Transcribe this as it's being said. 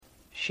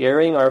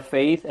Sharing our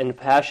faith and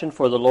passion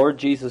for the Lord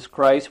Jesus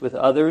Christ with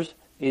others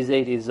is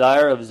a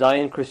desire of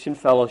Zion Christian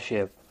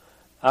Fellowship.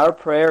 Our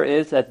prayer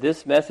is that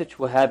this message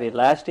will have a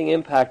lasting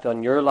impact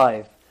on your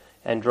life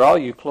and draw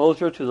you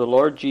closer to the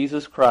Lord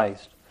Jesus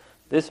Christ.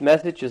 This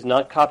message is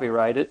not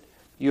copyrighted.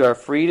 You are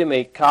free to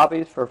make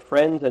copies for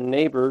friends and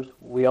neighbors.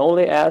 We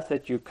only ask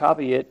that you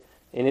copy it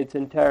in its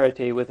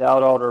entirety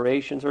without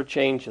alterations or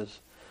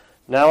changes.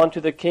 Now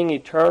unto the King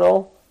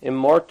eternal,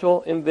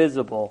 immortal,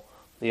 invisible,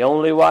 the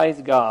only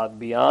wise God,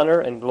 be honor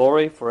and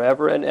glory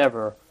forever and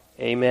ever.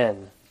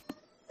 Amen.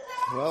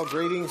 Well,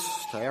 greetings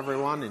to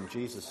everyone in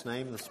Jesus'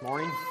 name this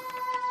morning.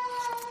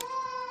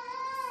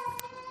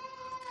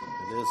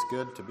 It is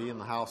good to be in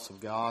the house of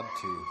God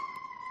to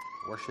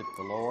worship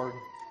the Lord.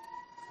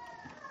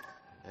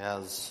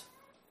 As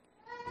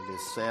it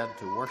is said,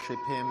 to worship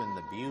Him in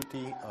the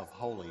beauty of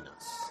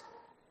holiness.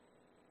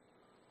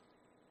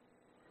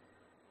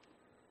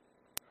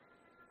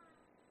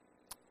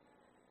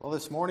 Well,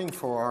 this morning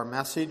for our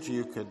message,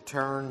 you could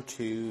turn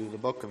to the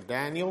book of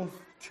Daniel,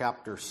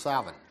 chapter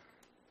 7.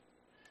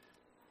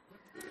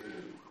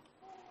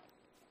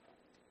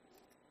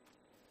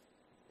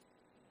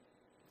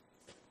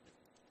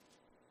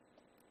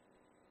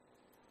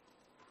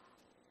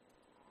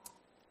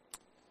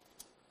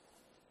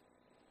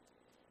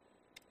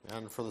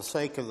 And for the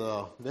sake of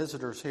the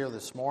visitors here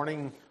this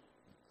morning,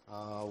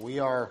 we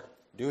are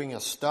doing a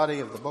study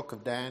of the book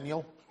of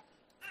Daniel,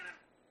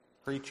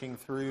 preaching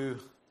through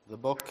the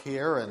book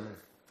here, and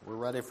we're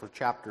ready for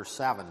chapter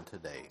 7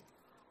 today.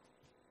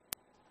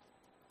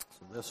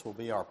 So this will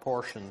be our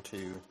portion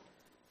to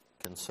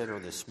consider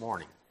this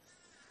morning.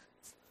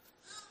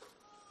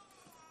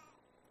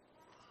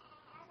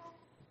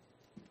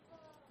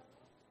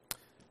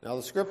 Now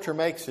the scripture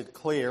makes it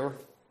clear,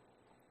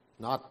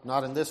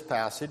 not in this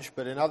passage,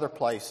 but in other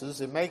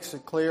places, it makes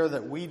it clear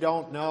that we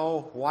don't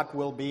know what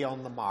will be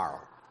on the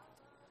morrow.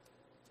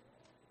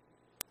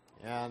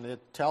 And it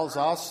tells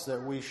us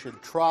that we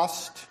should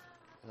trust,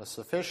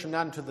 sufficient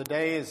unto the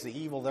day is the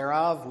evil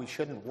thereof. We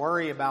shouldn't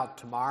worry about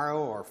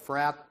tomorrow or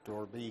fret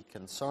or be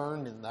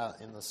concerned in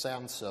the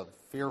sense of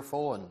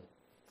fearful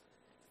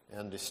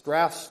and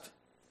distressed.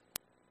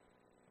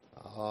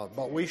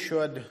 But we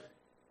should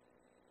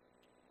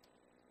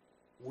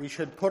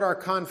put our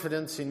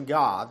confidence in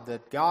God,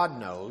 that God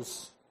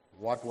knows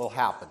what will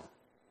happen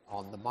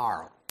on the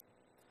morrow.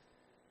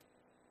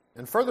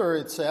 And further,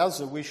 it says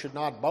that we should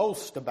not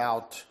boast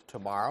about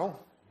tomorrow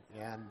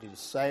and to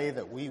say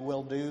that we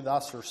will do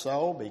thus or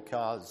so,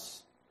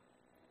 because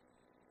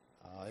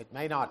it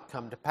may not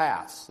come to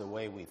pass the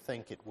way we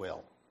think it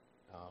will,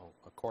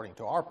 according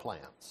to our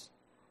plans.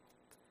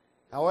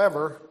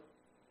 However,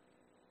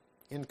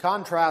 in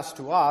contrast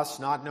to us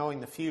not knowing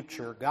the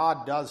future,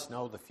 God does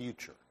know the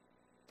future.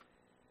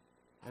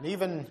 And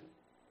even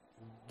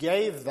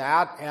gave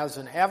that as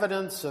an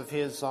evidence of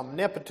His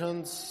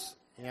omnipotence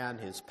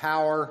and His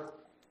power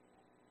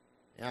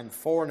and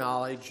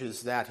foreknowledge,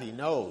 is that He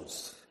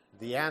knows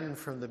the end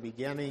from the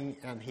beginning,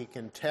 and He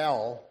can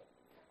tell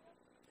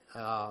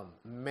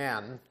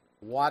men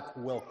what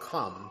will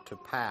come to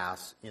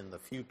pass in the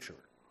future.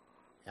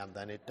 And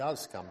then it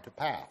does come to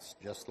pass,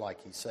 just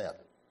like He said.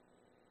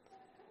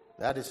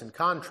 That is in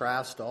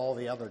contrast to all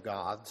the other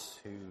gods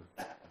who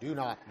do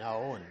not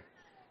know and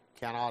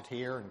cannot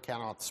hear and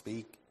cannot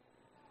speak.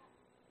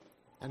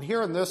 And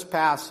here in this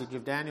passage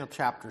of Daniel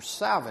chapter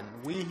 7,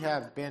 we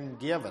have been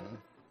given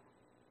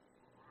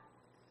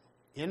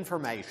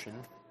information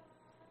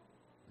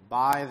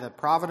by the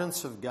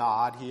providence of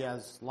God. He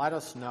has let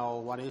us know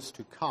what is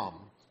to come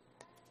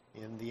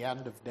in the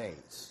end of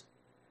days.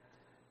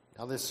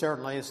 Now, this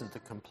certainly isn't the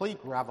complete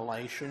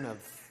revelation of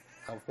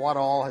what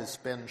all has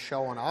been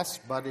shown us,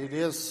 but it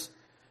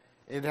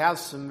has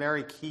some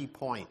very key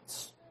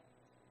points.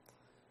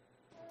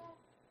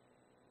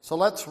 So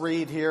let's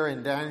read here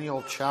in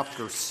Daniel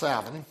chapter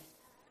 7,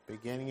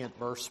 beginning at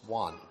verse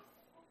 1.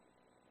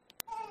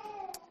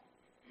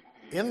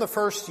 In the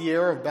first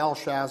year of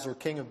Belshazzar,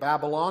 king of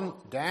Babylon,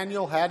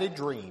 Daniel had a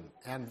dream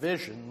and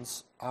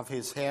visions of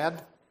his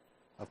head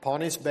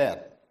upon his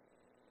bed.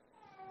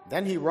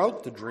 Then he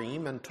wrote the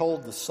dream and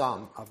told the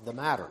sum of the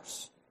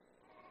matters.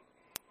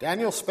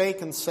 Daniel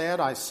spake and said,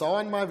 I saw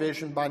in my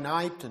vision by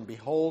night, and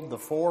behold, the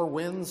four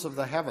winds of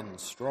the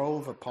heavens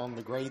strove upon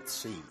the great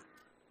sea.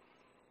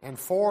 And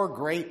four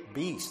great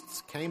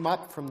beasts came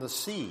up from the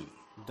sea,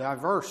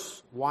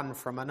 diverse one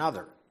from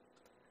another.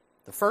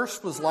 The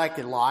first was like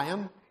a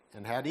lion,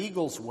 and had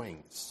eagle's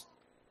wings.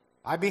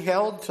 I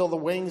beheld till the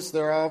wings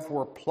thereof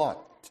were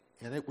plucked,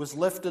 and it was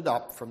lifted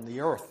up from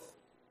the earth,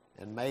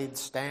 and made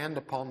stand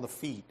upon the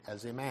feet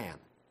as a man,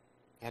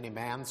 and a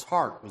man's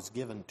heart was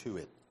given to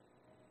it.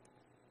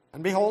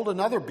 And behold,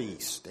 another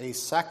beast, a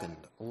second,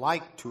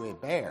 like to a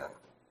bear,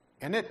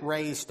 and it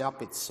raised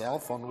up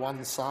itself on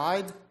one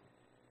side,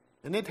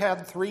 and it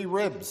had 3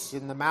 ribs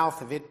in the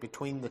mouth of it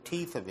between the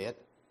teeth of it,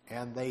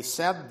 and they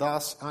said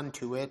thus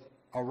unto it,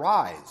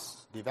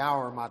 Arise,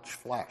 devour much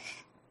flesh.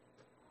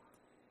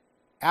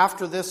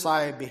 After this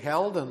I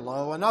beheld, and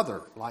lo,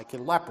 another, like a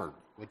leopard,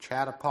 which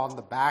had upon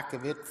the back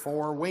of it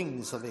 4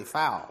 wings of a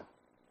fowl.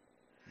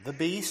 The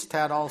beast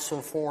had also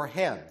 4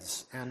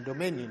 heads, and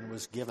dominion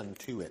was given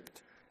to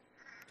it.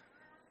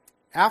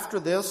 After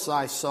this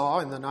I saw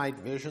in the night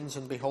visions,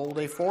 and behold,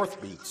 a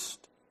 4th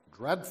beast,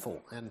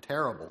 dreadful and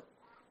terrible,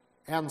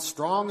 and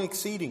strong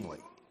exceedingly,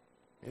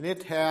 and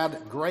it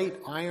had great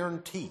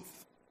iron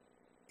teeth.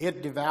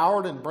 It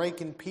devoured and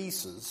brake in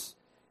pieces,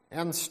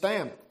 and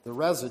stamped the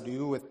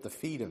residue with the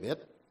feet of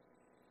it.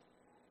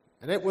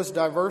 And it was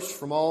diverse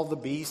from all the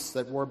beasts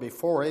that were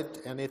before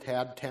it, and it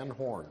had 10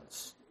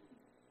 horns.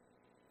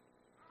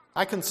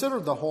 I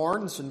considered the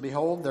horns, and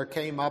behold, there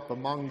came up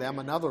among them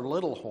another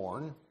little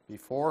horn,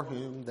 before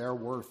whom there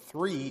were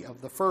 3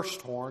 of the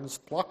first horns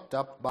plucked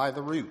up by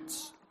the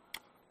roots.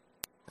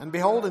 And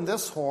behold, in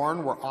this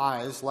horn were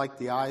eyes like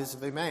the eyes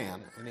of a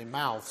man, and a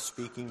mouth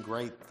speaking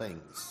great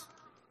things.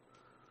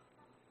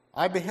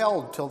 I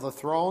beheld till the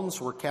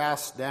thrones were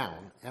cast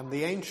down, and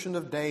the Ancient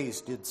of Days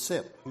did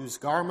sit, whose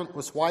garment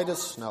was white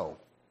as snow,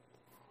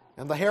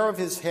 and the hair of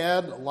his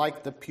head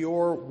like the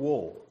pure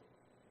wool.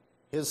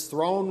 His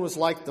throne was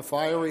like the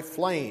fiery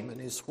flame,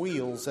 and his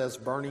wheels as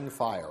burning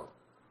fire.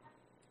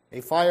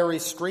 A fiery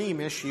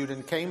stream issued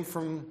and came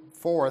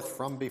forth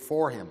from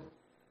before him.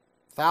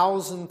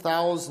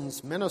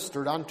 Thousands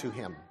ministered unto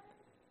him,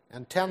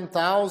 and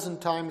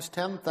 10,000 times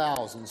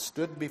 10,000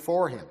 stood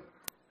before him.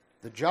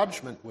 The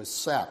judgment was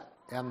set,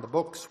 and the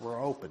books were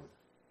opened.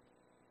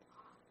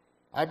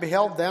 I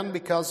beheld then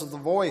because of the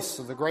voice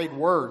of the great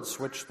words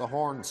which the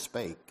horn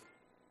spake.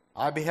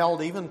 I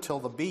beheld even till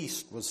the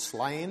beast was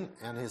slain,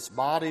 and his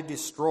body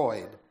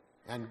destroyed,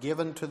 and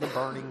given to the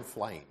burning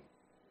flame.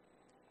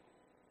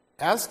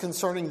 As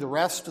concerning the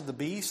rest of the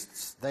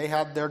beasts, they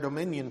had their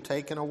dominion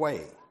taken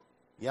away,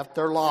 yet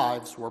their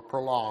lives were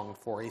prolonged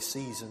for a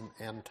season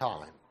and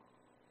time.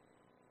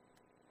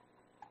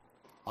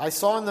 I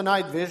saw in the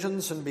night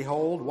visions, and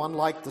behold, one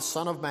like the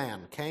Son of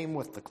Man came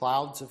with the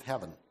clouds of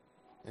heaven,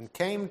 and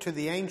came to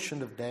the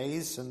Ancient of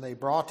Days, and they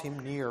brought him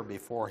near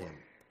before him.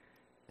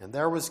 And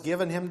there was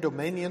given him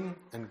dominion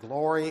and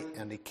glory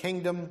and a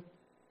kingdom,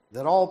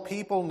 that all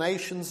people,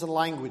 nations, and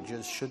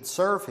languages should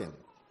serve him.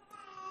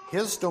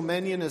 His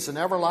dominion is an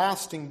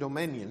everlasting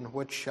dominion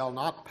which shall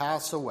not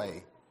pass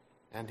away,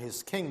 and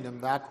his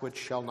kingdom that which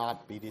shall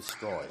not be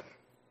destroyed.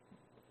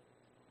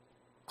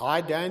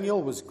 I,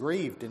 Daniel, was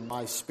grieved in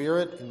my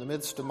spirit in the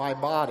midst of my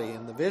body,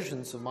 and the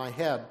visions of my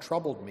head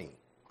troubled me.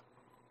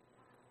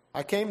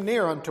 I came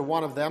near unto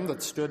one of them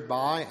that stood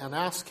by, and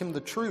asked him the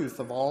truth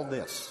of all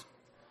this.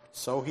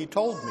 So he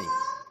told me,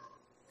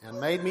 and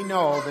made me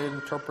know the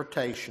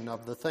interpretation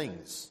of the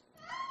things.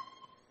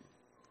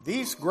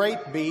 These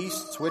great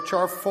beasts, which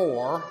are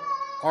 4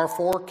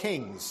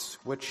 kings,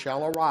 which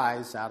shall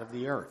arise out of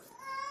the earth.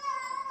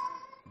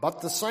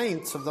 But the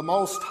saints of the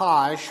Most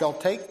High shall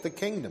take the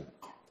kingdom,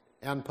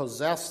 and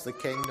possess the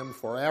kingdom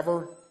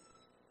forever,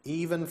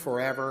 even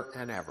forever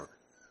and ever.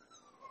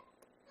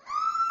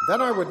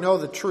 Then I would know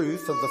the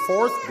truth of the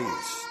 4th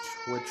beast,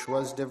 which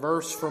was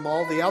diverse from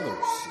all the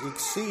others,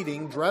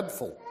 exceeding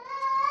dreadful,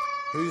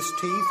 whose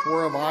teeth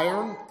were of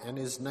iron, and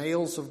his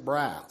nails of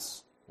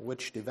brass,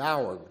 which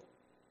devoured,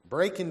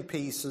 brake in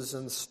pieces,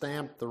 and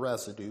stamped the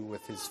residue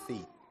with his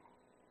feet.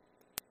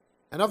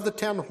 And of the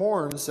 10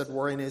 horns that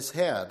were in his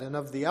head, and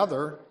of the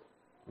other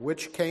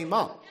which came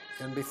up,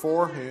 and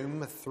before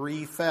whom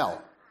 3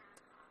 fell,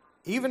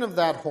 even of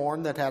that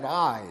horn that had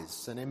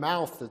eyes, and a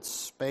mouth that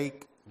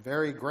spake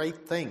very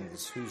great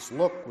things, whose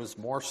look was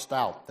more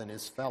stout than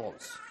his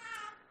fellows.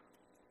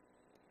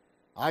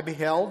 I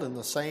beheld, and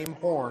the same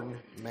horn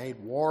made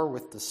war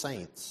with the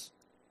saints,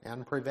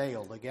 and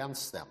prevailed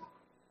against them,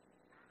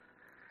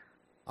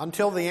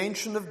 until the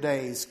Ancient of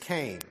Days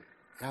came,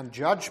 and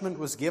judgment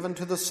was given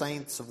to the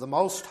saints of the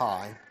Most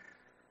High,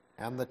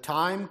 and the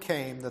time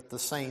came that the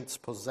saints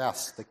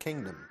possessed the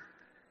kingdom.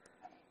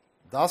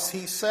 Thus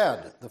he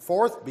said, the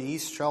 4th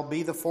beast shall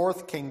be the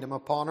 4th kingdom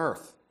upon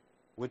earth,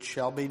 which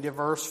shall be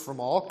diverse from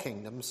all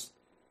kingdoms,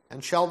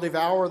 and shall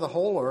devour the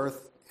whole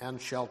earth,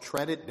 and shall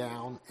tread it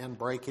down, and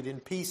break it in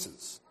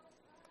pieces.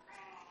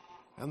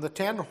 And the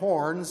 10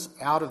 horns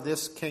out of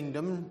this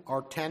kingdom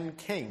are 10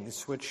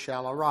 kings which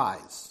shall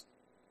arise.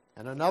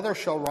 And another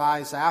shall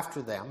rise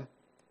after them,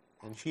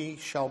 and he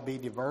shall be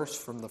diverse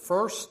from the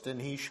first,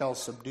 and he shall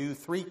subdue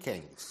 3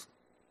 kings.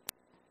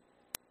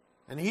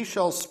 And he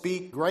shall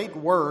speak great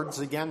words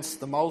against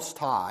the Most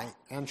High,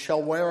 and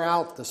shall wear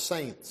out the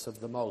saints of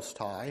the Most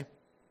High,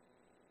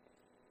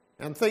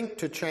 and think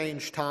to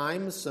change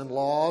times and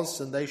laws,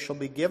 and they shall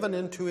be given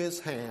into his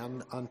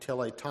hand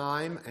until a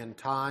time and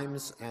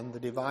times and the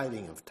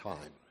dividing of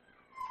time.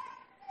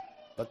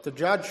 But the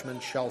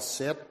judgment shall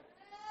sit,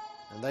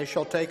 and they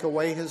shall take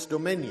away his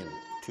dominion,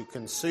 to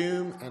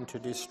consume and to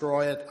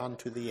destroy it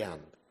unto the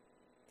end.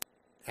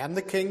 And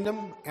the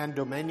kingdom and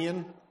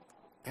dominion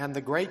and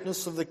the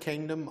greatness of the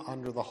kingdom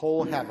under the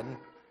whole heaven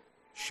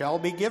shall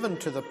be given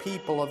to the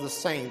people of the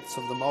saints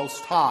of the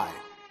Most High,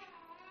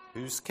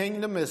 whose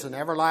kingdom is an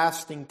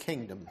everlasting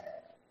kingdom,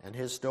 and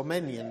his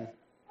dominion,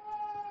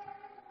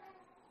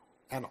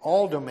 and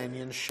all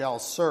dominions shall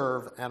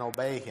serve and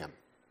obey him.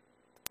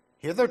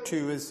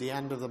 Hitherto is the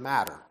end of the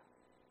matter.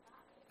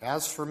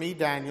 As for me,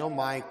 Daniel,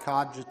 my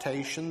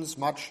cogitations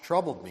much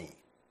troubled me,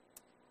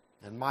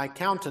 and my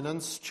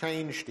countenance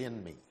changed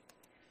in me.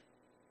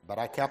 But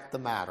I kept the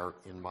matter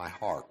in my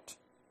heart.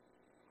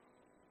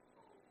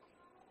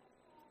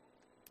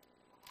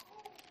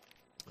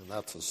 And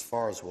that's as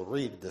far as we'll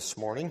read this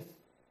morning.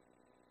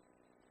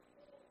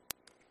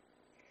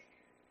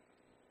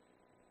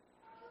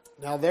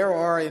 Now, there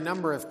are a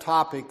number of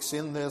topics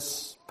in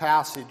this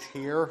passage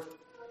here,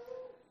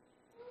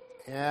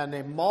 and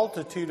a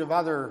multitude of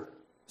other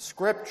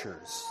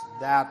scriptures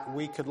that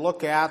we could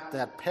look at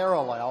that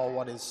parallel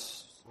what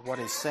is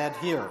said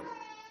here.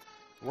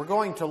 We're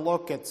going to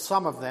look at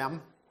some of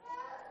them,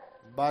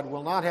 but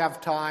we'll not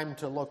have time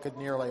to look at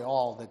nearly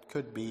all that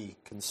could be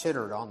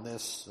considered on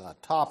this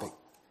topic.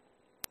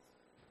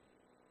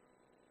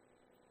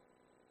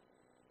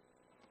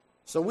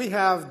 So we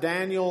have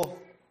Daniel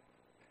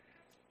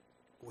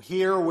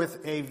here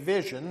with a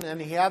vision, and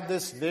he had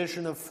this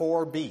vision of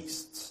 4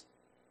 beasts.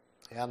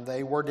 And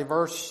they were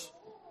diverse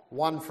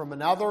one from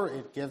another.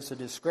 It gives a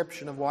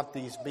description of what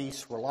these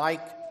beasts were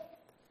like.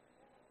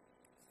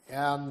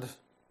 And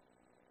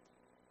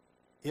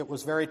it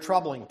was very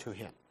troubling to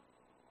him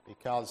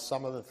because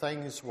some of the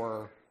things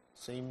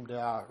seemed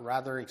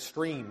rather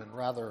extreme and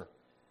rather,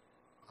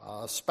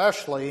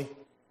 especially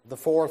the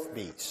 4th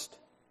beast.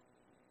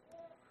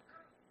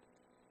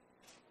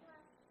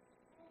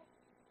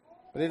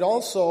 But it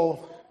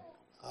also,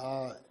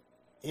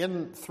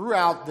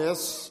 throughout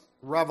this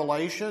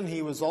revelation,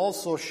 he was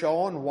also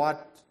shown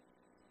what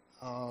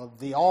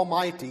the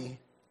Almighty,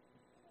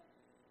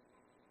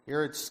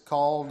 here he's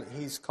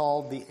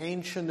called the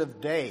Ancient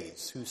of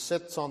Days, who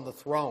sits on the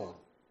throne.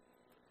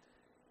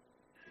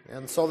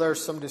 And so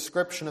there's some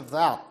description of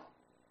that.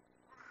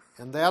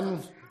 And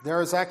then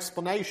there's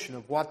explanation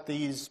of what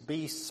these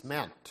beasts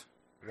meant,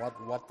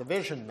 what the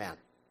vision meant.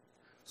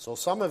 So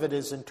some of it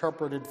is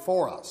interpreted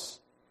for us.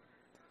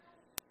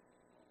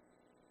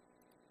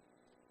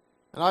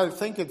 And I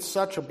think it's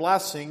such a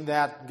blessing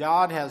that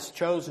God has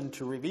chosen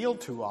to reveal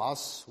to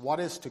us what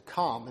is to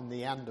come in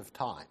the end of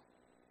time.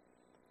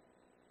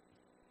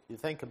 You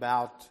think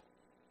about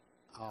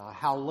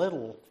how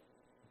little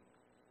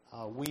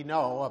we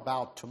know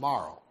about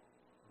tomorrow,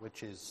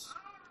 which is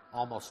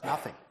almost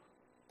nothing.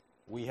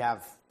 We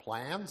have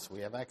plans,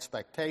 we have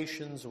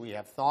expectations, we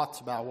have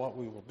thoughts about what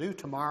we will do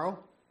tomorrow.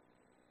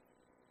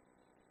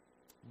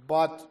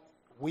 But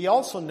we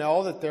also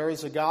know that there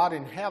is a God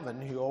in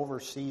heaven who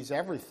oversees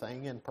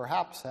everything and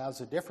perhaps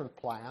has a different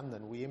plan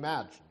than we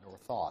imagined or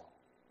thought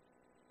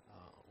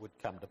would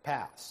come to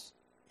pass.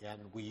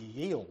 And we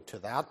yield to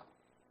that.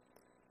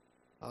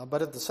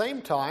 But at the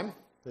same time,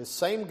 this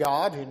same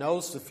God who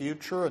knows the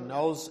future and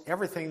knows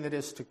everything that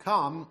is to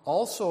come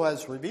also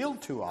has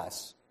revealed to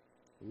us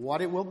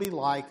what it will be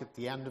like at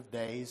the end of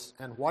days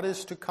and what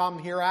is to come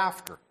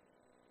hereafter.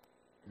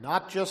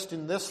 Not just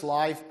in this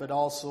life, but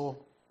also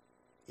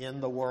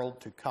in the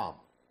world to come.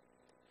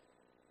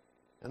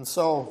 And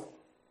so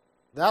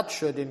that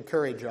should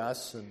encourage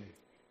us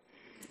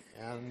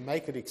and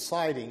make it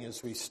exciting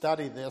as we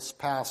study this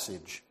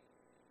passage.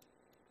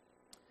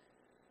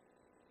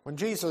 When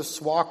Jesus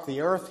walked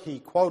the earth, he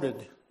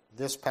quoted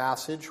this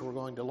passage. We're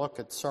going to look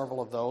at several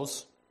of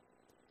those.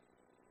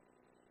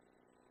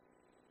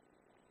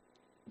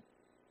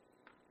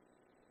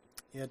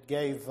 It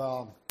gave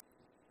a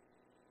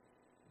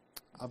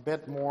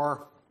bit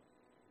more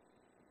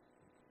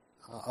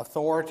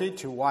authority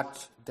to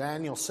what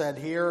Daniel said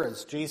here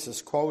as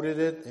Jesus quoted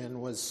it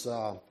and was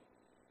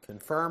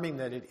confirming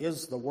that it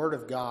is the Word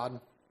of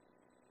God.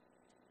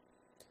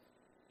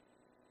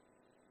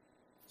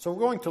 So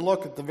we're going to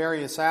look at the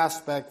various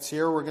aspects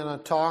here. We're going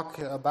to talk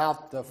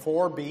about the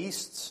 4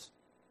 beasts,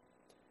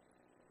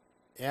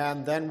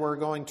 and then we're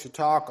going to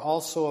talk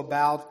also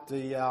about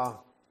the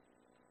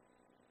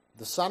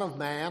Son of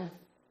Man,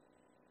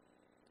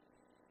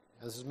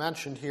 as is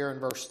mentioned here in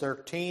verse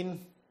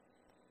 13.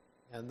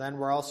 And then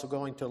we're also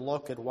going to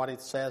look at what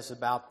it says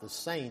about the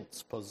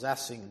saints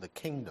possessing the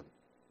kingdom.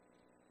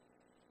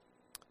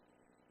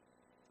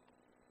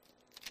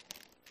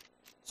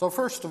 So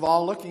first of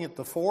all, looking at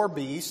the 4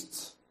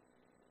 beasts,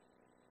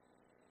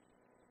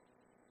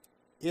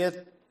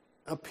 it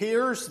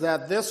appears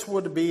that this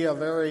would be a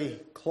very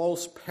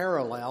close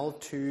parallel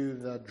to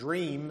the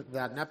dream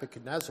that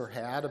Nebuchadnezzar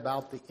had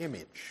about the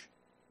image.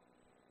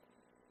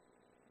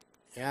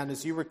 And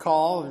as you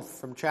recall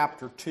from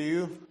chapter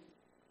 2,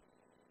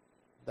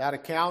 that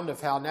account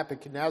of how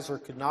Nebuchadnezzar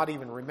could not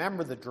even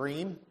remember the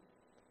dream,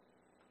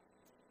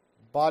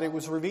 but it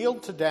was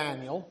revealed to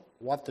Daniel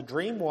what the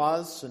dream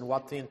was and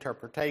what the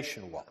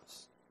interpretation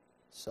was.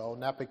 So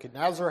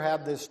Nebuchadnezzar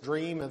had this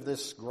dream of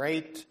this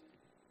great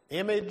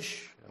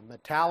image, a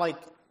metallic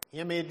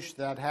image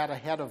that had a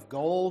head of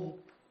gold,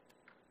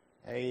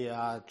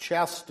 a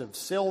chest of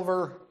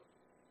silver,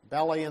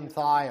 belly and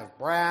thigh of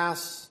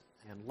brass,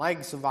 and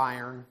legs of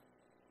iron,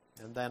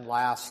 and then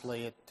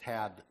lastly it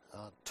had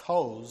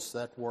toes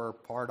that were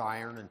part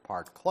iron and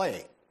part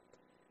clay.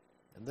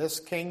 And this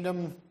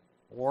kingdom,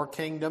 or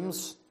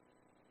kingdoms,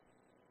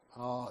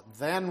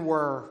 then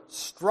were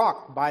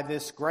struck by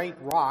this great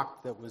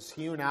rock that was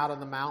hewn out of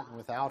the mountain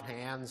without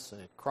hands,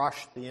 and it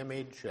crushed the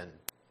image,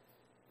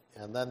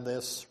 and then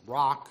this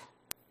rock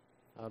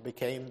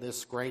became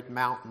this great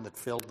mountain that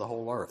filled the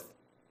whole earth.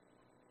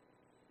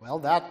 Well,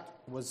 that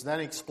was then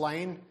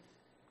explained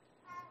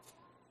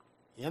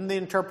in the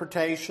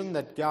interpretation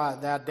that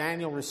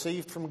Daniel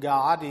received from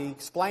God. He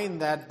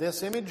explained that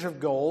this image of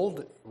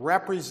gold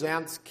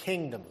represents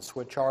kingdoms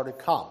which are to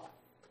come,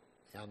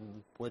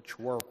 and which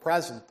were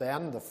present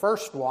then. The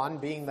first one,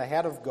 being the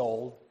head of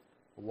gold,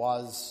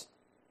 was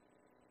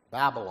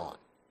Babylon.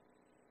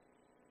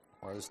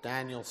 Or as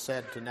Daniel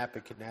said to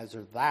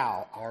Nebuchadnezzar,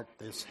 "Thou art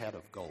this head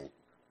of gold."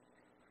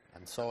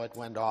 And so it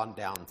went on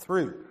down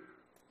through.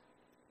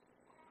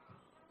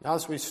 Now,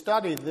 as we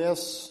study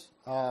this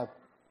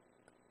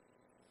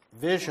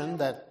vision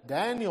that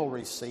Daniel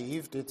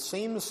received, it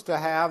seems to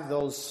have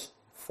those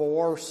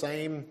four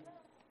same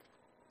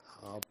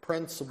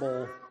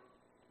principal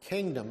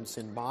kingdoms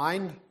in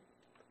mind,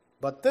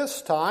 but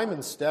this time,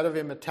 instead of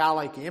a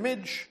metallic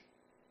image,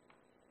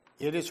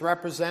 it is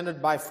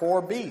represented by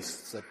four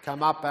beasts that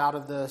come up out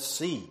of the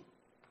sea.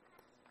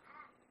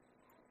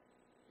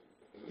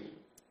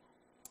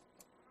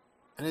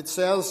 And it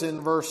says in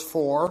verse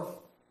 4,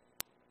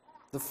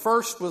 "The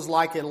first was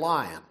like a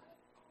lion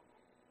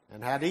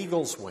and had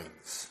eagle's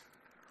wings."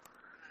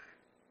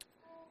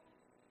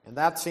 And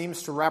that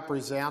seems to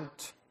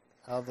represent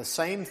the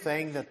same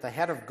thing that the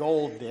head of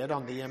gold did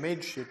on the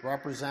image. It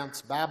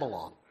represents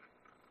Babylon.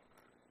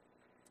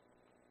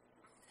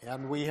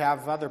 And we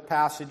have other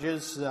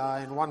passages.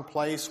 In one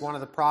place, one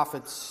of the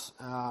prophets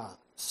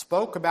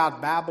spoke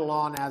about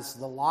Babylon as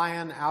the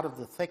lion out of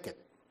the thicket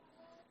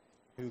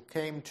who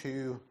came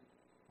to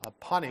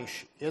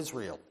punish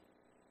Israel.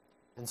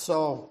 And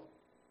so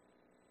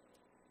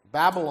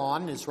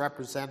Babylon is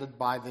represented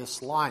by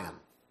this lion.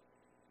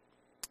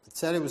 It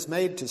said it was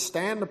made to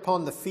stand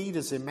upon the feet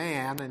as a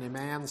man, and a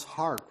man's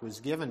heart was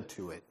given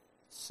to it.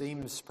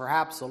 Seems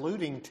perhaps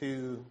alluding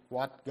to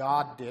what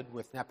God did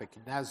with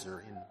Nebuchadnezzar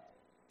in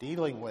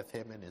dealing with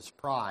him in his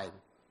pride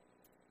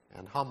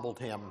and humbled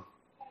him.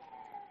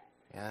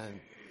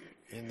 And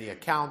in the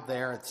account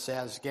there it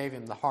says, gave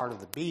him the heart of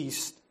the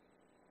beast.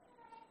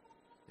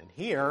 And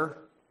here,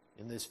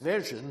 in this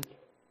vision,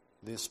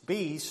 this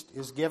beast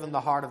is given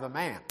the heart of a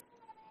man.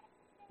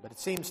 But it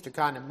seems to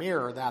kind of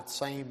mirror that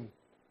same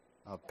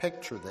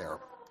picture there.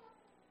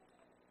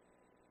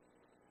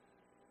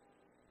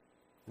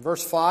 In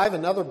verse 5,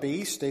 "Another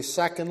beast, a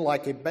second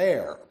like a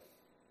bear."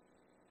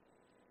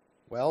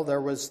 Well,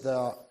 there was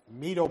the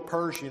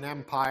Medo-Persian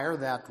Empire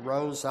that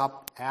rose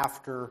up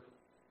after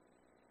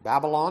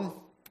Babylon.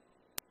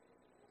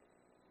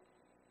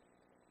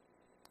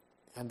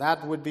 And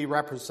that would be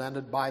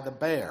represented by the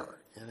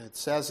bear. And it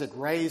says it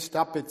raised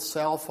up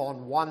itself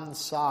on one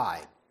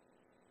side.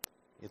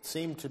 It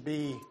seemed to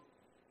be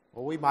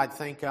what we might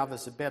think of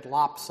as a bit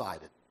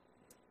lopsided.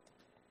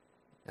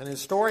 And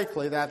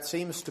historically that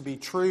seems to be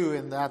true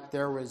in that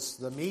there was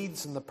the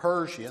Medes and the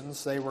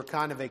Persians. They were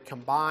kind of a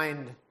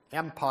combined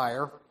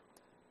empire,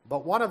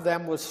 but one of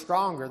them was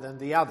stronger than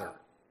the other.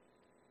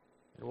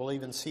 And we'll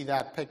even see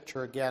that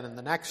picture again in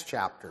the next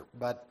chapter.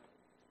 But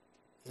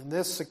in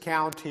this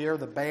account here,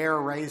 the bear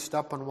raised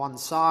up on one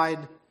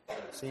side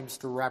seems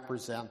to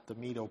represent the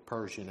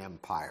Medo-Persian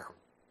Empire.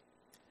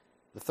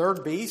 The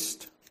third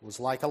beast was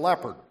like a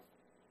leopard.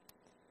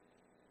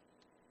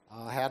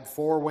 Had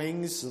four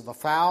wings of the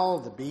fowl.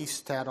 The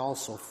beast had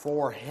also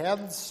 4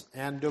 heads,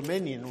 and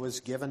dominion was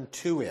given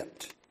to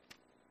it.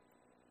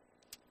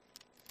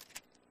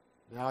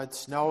 Now,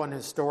 it's known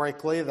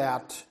historically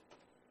that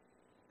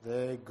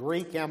the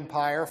Greek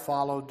Empire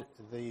followed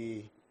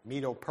the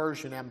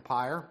Medo-Persian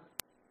Empire.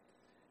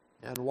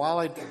 And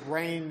while it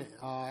reigned,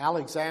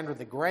 Alexander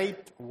the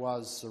Great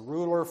was a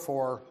ruler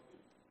for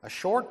a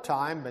short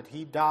time, but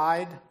he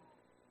died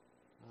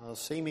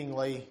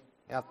seemingly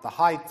at the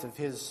height of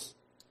his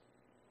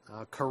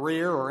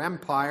career or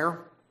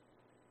empire,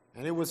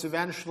 and it was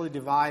eventually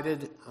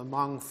divided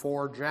among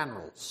 4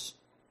 generals.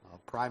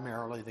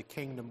 Primarily the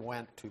kingdom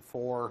went to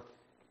 4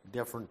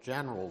 different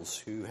generals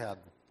who had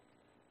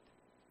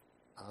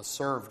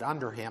served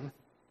under him,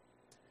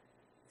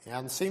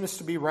 and seems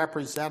to be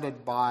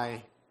represented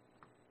by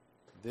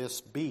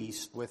this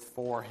beast with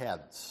 4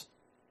 heads.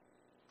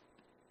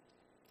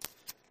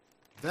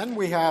 Then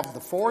we have the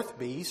 4th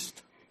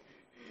beast.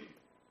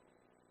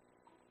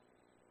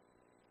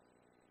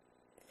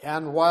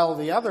 And while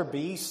the other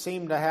beasts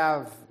seem to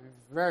have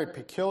very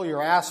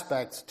peculiar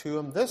aspects to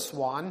them, this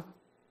one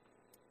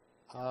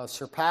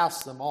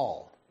surpassed them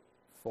all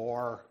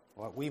for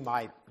what we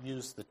might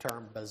use the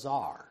term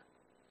bizarre.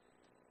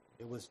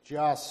 It was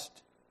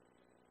just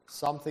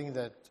something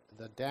that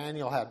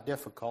Daniel had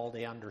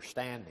difficulty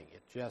understanding.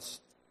 It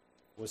just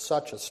was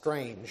such a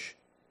strange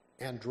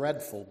and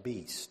dreadful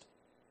beast.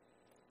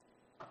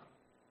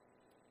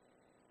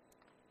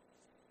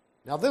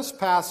 Now, this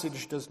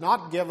passage does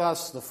not give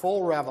us the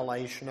full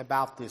revelation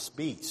about this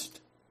beast.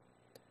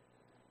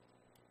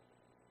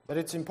 But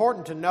it's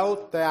important to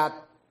note that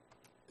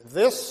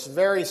This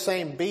very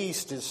same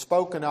beast is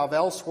spoken of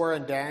elsewhere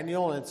in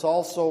Daniel, and it's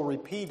also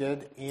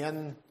repeated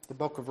in the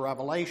book of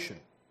Revelation.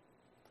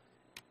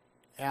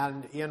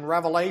 And in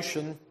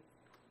Revelation,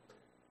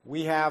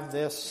 we have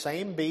this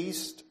same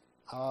beast,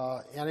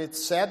 and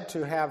it's said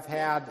to have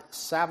had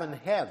 7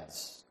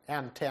 heads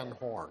and 10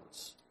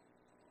 horns.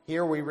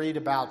 Here we read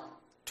about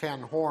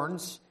 10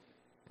 horns,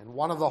 and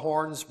one of the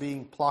horns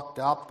being plucked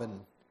up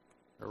and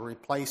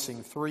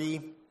replacing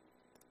 3.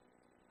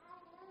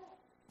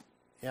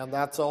 And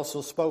that's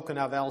also spoken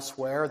of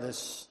elsewhere,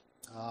 this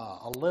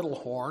a little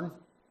horn.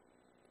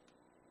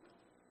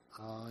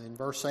 In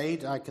verse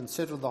 8, I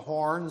considered the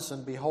horns,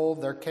 and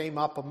behold, there came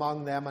up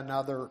among them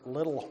another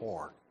little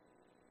horn.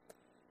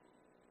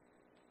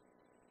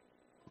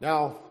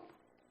 Now,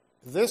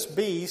 this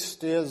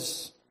beast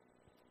is,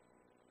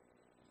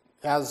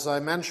 as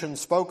I mentioned,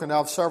 spoken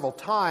of several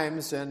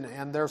times,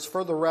 and there's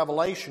further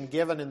revelation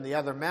given in the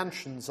other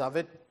mentions of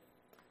it.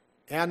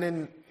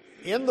 And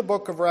in the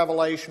book of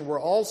Revelation, we're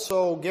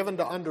also given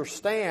to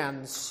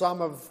understand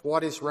some of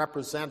what is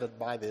represented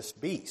by this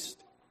beast.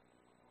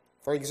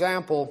 For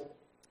example,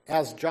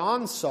 as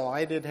John saw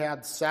it, it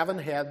had 7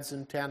 heads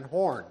and 10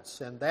 horns.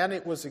 And then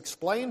it was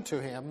explained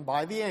to him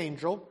by the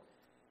angel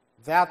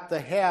that the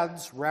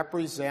heads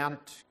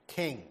represent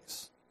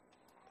kings.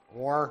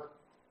 Or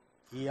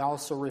he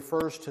also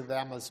refers to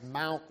them as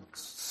mountains,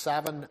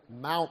 7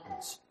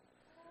 mountains.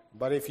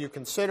 But if you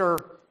consider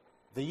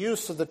the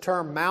use of the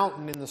term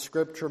mountain in the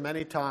Scripture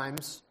many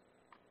times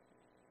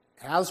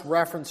as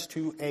reference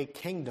to a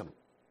kingdom.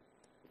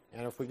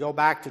 And if we go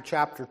back to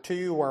chapter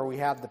 2, where we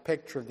had the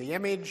picture of the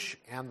image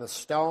and the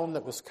stone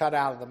that was cut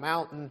out of the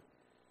mountain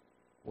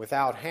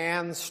without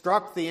hands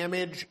struck the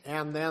image,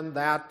 and then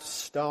that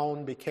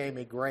stone became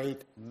a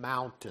great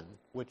mountain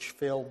which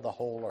filled the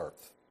whole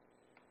earth.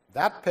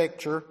 That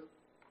picture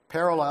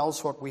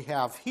parallels what we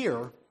have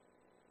here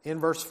in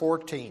verse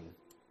 14.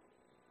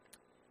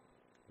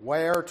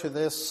 Where to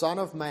this Son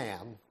of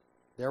Man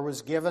there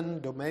was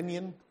given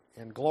dominion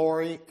and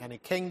glory and a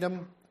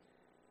kingdom,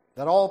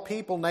 that all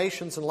people,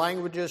 nations, and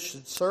languages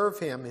should serve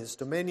him. His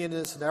dominion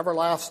is an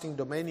everlasting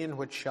dominion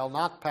which shall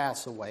not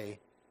pass away,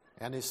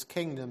 and his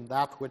kingdom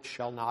that which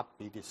shall not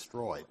be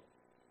destroyed.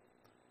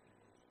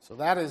 So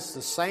that is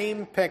the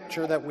same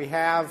picture that we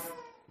have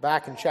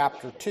back in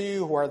chapter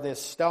 2, where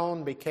this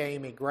stone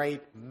became a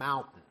great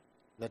mountain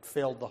that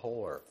filled the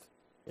whole earth.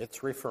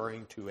 It's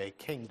referring to a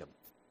kingdom,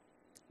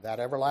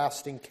 that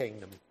everlasting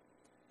kingdom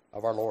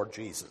of our Lord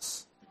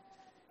Jesus.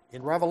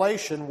 In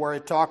Revelation, where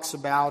it talks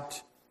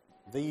about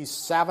these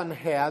 7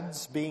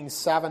 heads being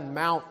 7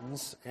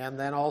 mountains, and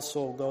then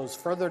also goes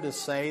further to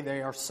say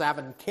they are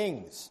 7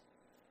 kings.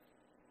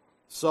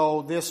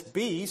 So this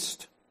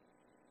beast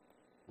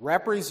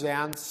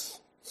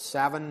represents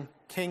 7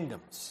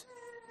 kingdoms,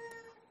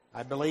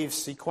 I believe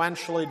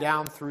sequentially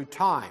down through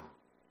time.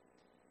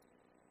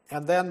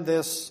 And then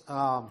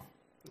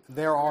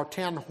there are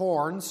 10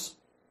 horns,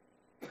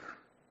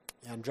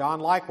 and John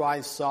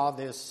likewise saw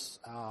this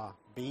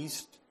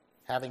beast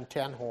having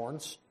 10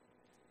 horns.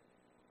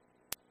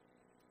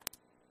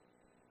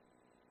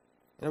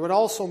 And I would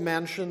also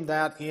mention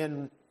that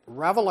in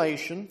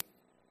Revelation,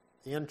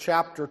 in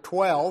chapter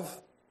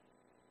 12,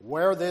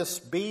 where this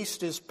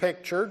beast is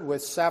pictured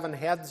with 7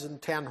 heads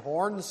and 10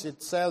 horns,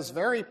 it says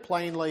very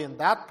plainly in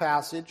that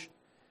passage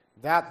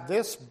that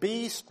this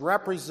beast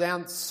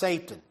represents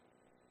Satan,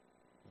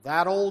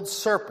 that old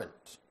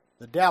serpent,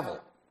 the devil.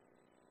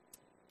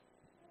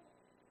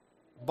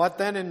 But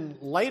then in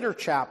later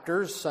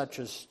chapters, such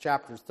as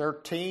chapter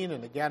 13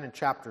 and again in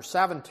chapter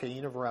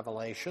 17 of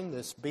Revelation,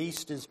 this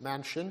beast is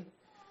mentioned.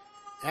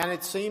 And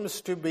it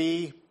seems to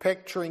be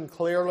picturing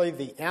clearly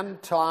the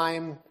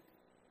end-time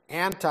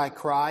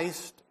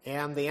Antichrist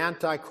and the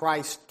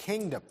Antichrist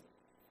kingdom.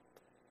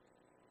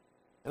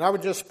 And I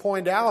would just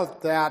point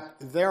out that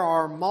there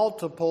are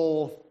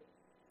multiple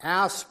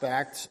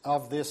aspects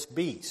of this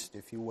beast,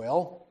 if you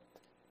will.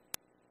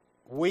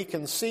 We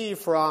can see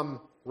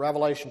from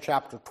Revelation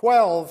chapter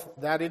 12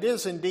 that it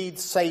is indeed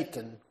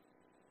Satan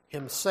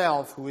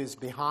himself who is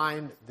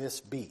behind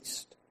this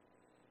beast.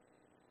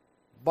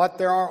 But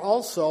there are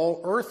also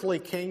earthly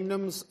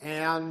kingdoms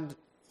and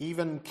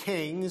even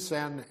kings,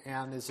 and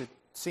as it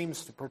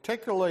seems to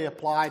particularly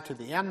apply to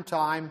the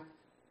end-time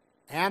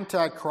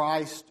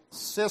Antichrist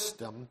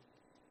system,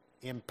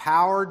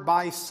 empowered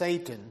by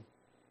Satan.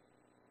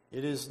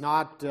 It is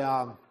not,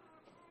 or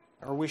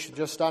we should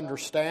just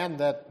understand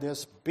that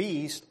this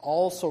beast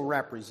also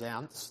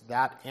represents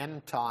that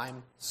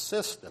end-time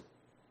system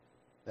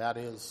that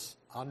is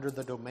under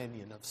the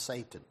dominion of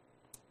Satan.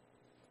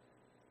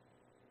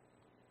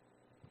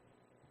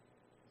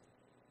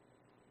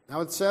 Now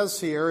it says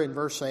here in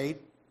verse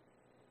 8,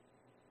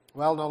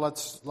 well, no,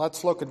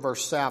 let's look at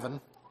verse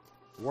 7,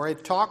 where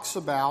it talks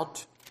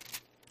about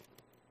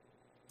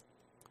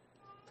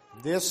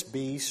this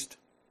beast.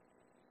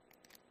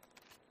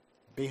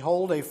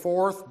 Behold, a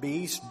 4th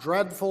beast,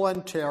 dreadful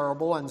and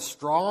terrible, and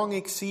strong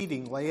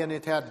exceedingly, and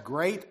it had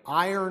great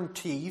iron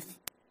teeth.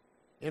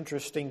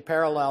 Interesting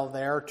parallel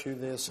there to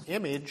this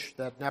image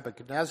that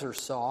Nebuchadnezzar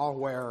saw,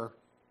 where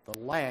the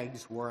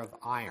legs were of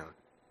iron.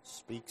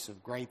 Speaks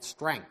of great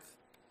strength.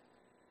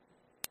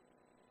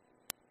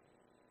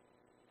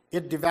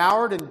 It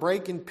devoured and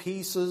brake in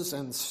pieces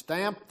and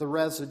stamped the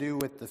residue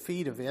with the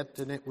feet of it,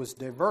 and it was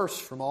diverse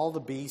from all the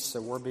beasts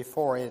that were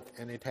before it,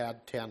 and it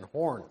had 10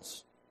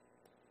 horns.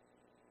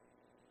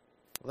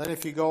 Then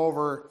if you go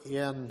over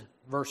in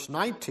verse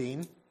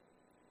 19,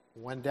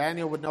 when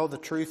Daniel would know the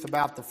truth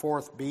about the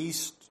fourth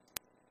beast,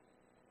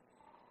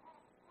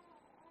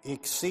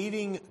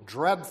 exceeding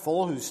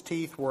dreadful, whose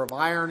teeth were of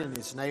iron and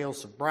his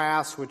nails of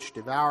brass, which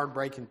devoured,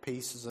 brake in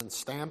pieces, and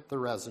stamped the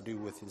residue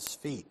with his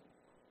feet.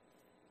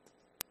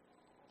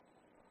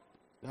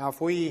 Now,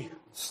 if we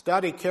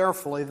study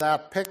carefully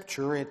that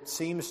picture, it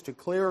seems to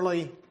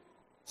clearly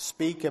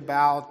speak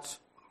about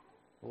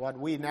what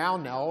we now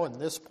know in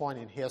this point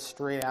in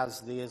history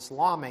as the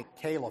Islamic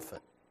Caliphate.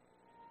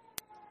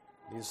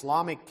 The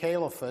Islamic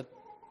Caliphate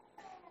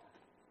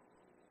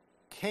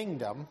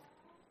kingdom,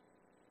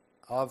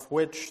 of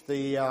which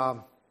the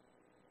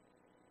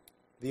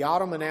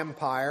Ottoman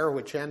Empire,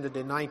 which ended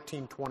in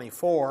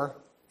 1924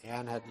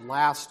 and had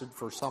lasted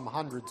for some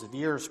hundreds of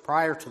years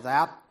prior to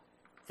that,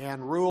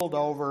 and ruled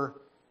over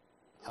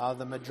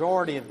the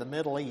majority of the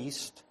Middle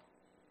East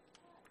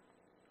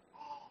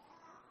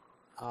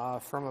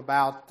from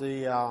about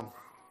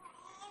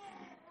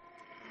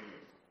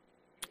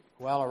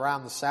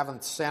around the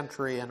 7th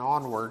century and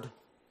onward.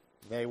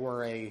 They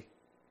were a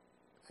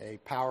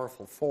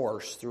powerful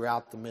force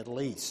throughout the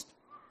Middle East.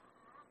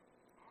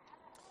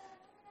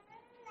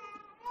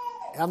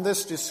 And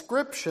this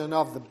description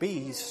of the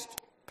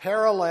beast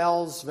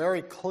parallels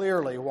very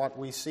clearly what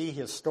we see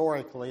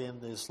historically in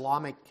the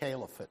Islamic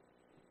Caliphate.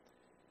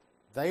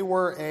 They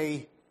were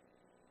a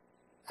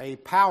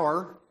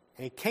power,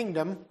 a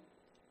kingdom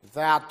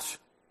that,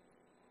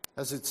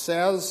 as it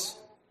says,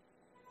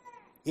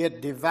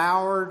 it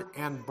devoured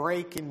and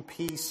brake in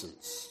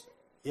pieces.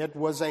 It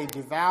was a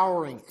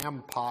devouring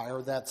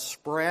empire that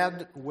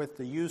spread with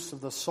the use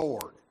of the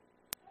sword.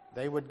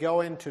 They would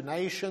go into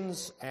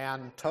nations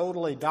and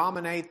totally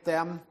dominate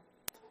them,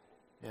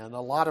 and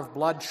a lot of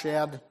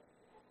bloodshed.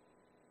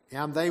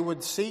 And they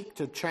would seek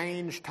to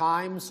change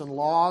times and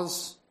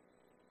laws,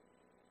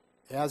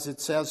 as it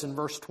says in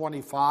verse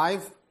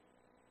 25,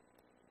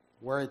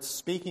 where it's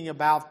speaking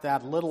about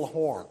that little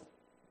horn.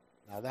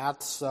 Now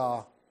that's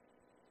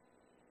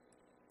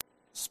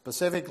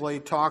specifically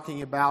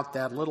talking about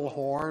that little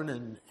horn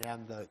and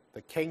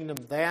the kingdom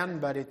then,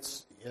 but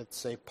it's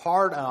a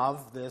part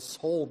of this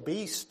whole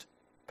beast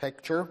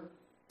picture.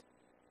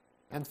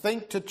 And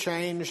think to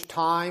change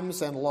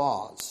times and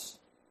laws.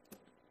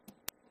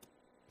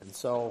 And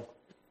so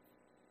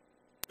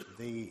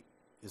the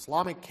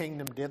Islamic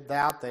kingdom did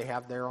that. They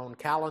have their own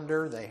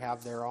calendar. They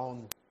have their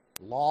own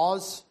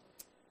laws.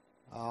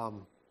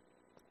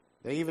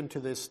 They, even to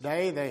this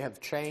day, they have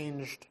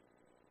changed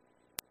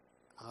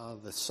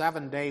the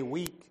 7-day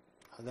week.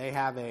 They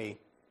have a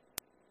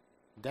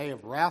day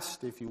of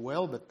rest, if you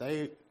will, but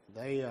they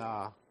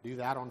do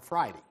that on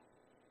Friday.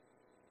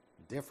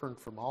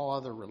 Different from all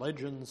other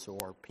religions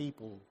or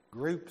people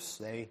groups,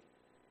 they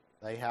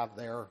have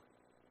their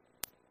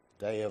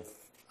day of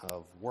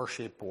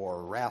worship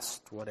or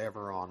rest,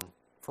 whatever, on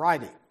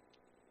Friday.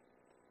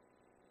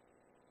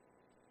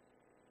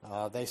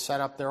 They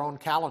set up their own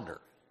calendar.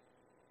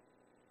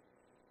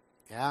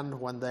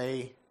 And when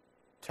they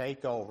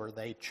take over,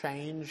 they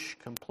change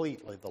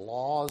completely the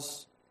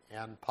laws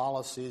and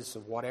policies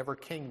of whatever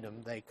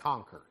kingdom they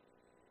conquer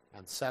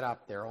and set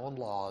up their own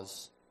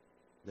laws,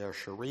 their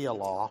Sharia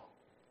law,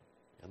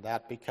 and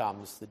that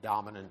becomes the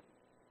dominant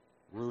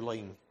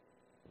ruling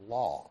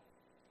law.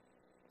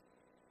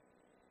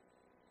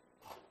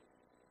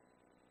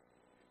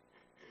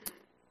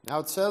 Now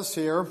it says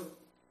here,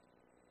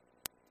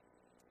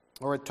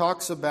 or it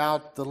talks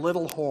about the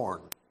little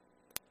horn.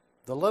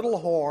 The little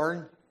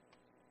horn,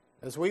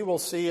 as we will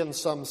see in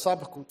some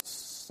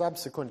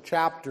subsequent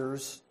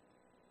chapters,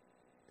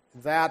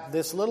 that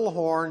this little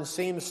horn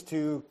seems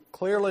to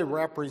clearly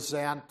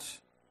represent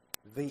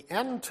the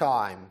end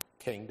time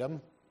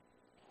kingdom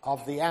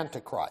of the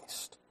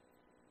Antichrist.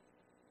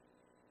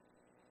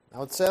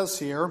 Now it says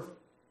here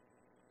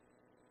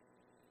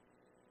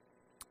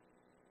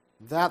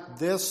that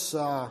this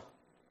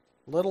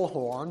little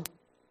horn,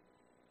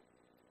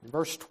 in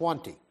verse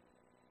 20,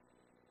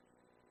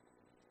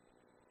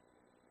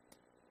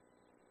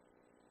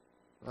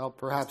 well,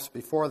 perhaps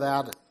before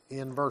that,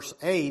 in verse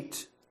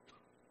 8,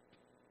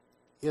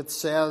 it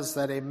says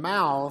that a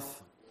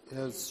mouth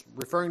is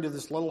referring to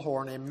this little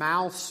horn, a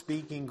mouth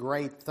speaking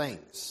great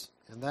things.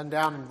 And then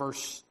down in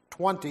verse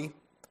 20,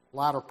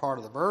 latter part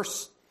of the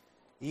verse,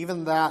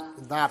 even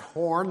that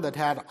horn that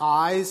had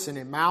eyes and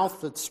a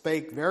mouth that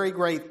spake very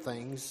great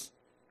things,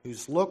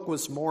 whose look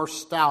was more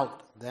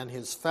stout than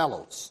his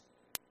fellows.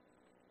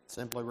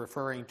 Simply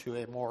referring to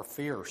a more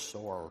fierce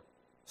or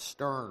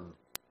stern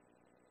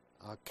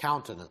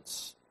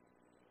countenance.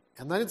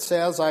 And then it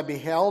says, I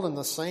beheld, and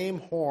the same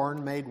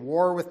horn made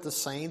war with the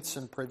saints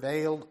and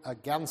prevailed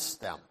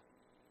against them.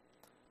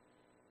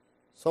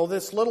 So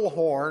this little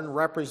horn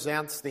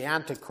represents the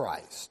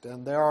Antichrist,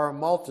 and there are a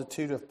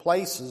multitude of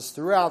places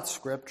throughout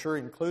Scripture,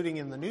 including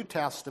in the New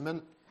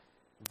Testament,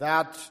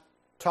 that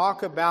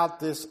talk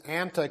about this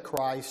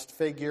Antichrist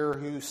figure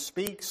who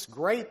speaks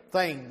great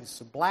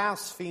things,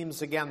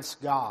 blasphemes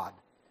against God.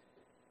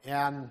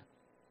 And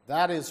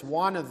that is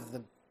one of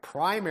the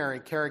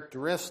primary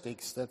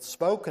characteristics that's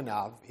spoken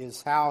of,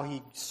 is how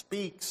he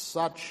speaks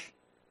such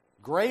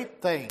great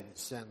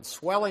things and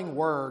swelling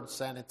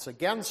words, and it's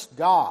against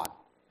God,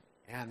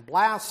 and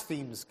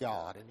blasphemes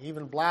God, and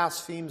even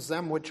blasphemes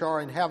them which are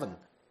in heaven.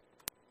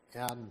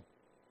 And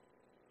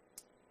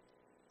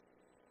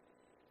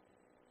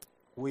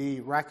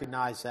we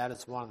recognize that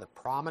as one of the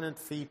prominent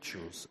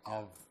features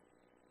of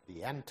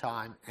the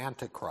end-time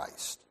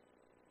Antichrist.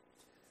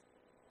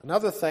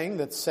 Another thing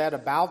that's said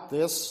about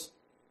this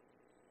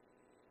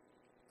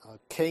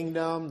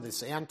kingdom,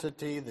 this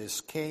entity, this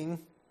king,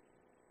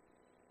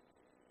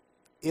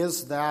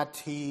 is that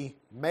he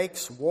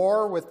makes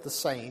war with the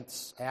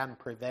saints and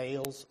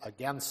prevails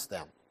against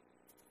them.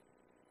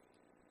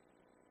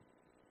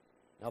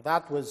 Now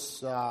that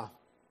was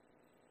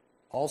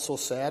also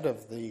said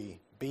of the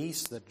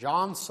beast that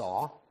John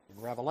saw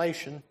in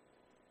Revelation,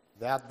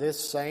 that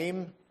this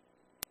same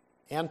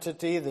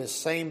entity, this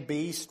same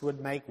beast, would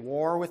make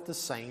war with the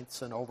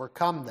saints and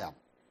overcome them.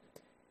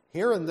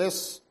 Here in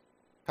this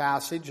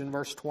passage, in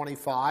verse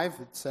 25,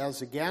 it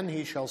says, "Again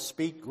he shall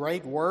speak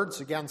great words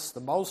against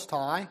the Most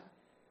High,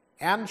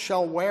 and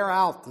shall wear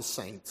out the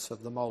saints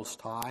of the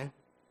Most High,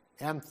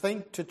 and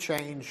think to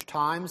change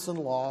times and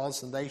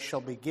laws, and they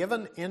shall be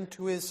given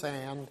into his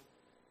hand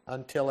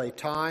until a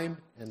time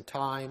and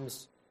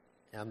times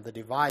and the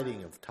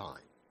dividing of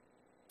time."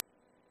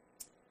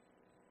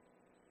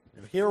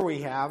 Now, here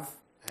we have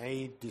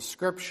a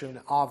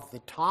description of the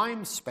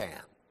time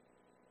span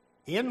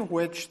in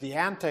which the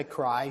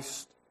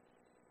Antichrist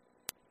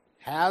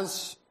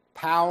has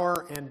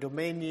power and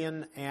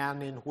dominion,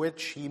 and in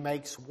which he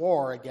makes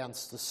war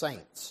against the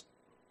saints.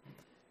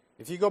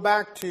 If you go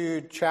back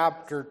to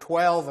chapter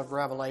 12 of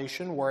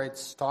Revelation, where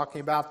it's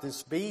talking about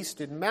this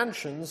beast, it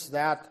mentions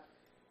that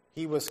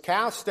he was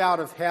cast out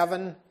of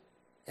heaven,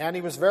 and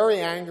he was very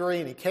angry,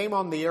 and he came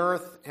on the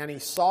earth, and he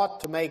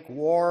sought to make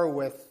war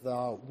with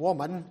the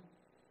woman,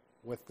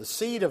 with the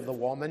seed of the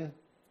woman,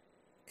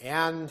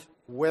 and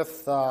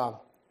with the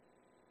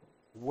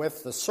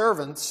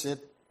servants.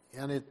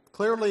 And it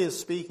clearly is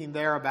speaking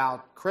there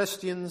about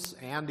Christians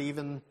and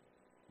even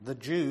the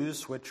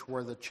Jews, which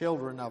were the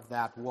children of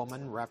that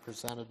woman,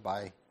 representing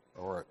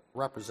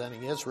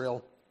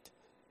Israel.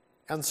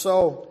 And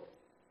so,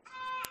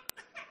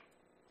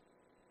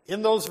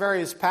 in those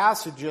various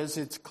passages,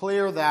 it's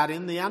clear that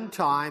in the end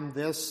time,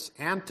 this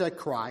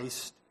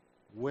Antichrist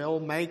will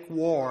make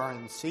war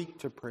and seek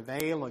to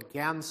prevail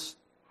against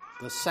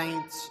the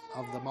saints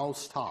of the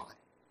Most High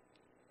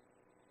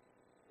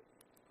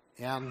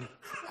and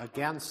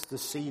against the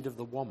seed of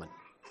the woman.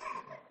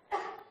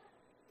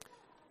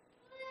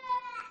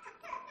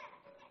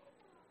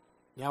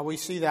 Now we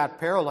see that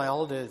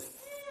paralleled if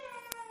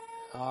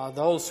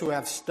those who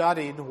have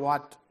studied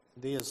what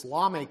the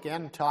Islamic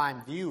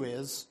end-time view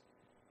is.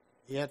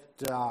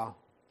 It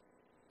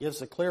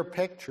gives a clear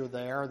picture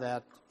there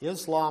that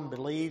Islam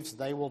believes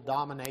they will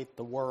dominate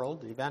the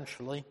world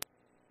eventually,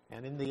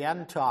 and in the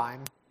end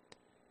time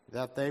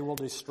that they will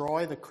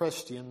destroy the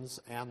Christians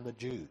and the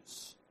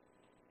Jews.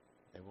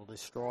 They will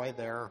destroy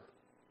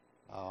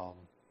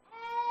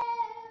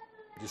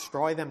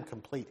them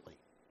completely.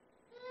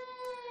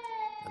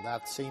 And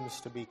that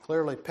seems to be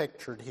clearly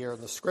pictured here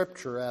in the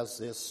Scripture as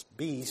this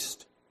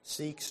beast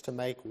seeks to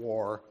make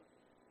war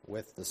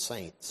with the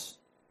saints.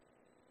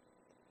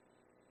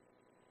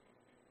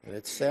 And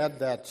it's said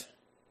that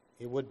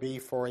it would be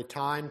for a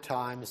time,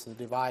 times, the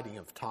dividing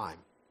of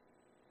time.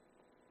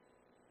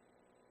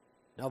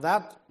 Now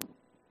that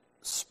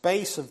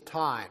space of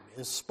time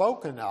is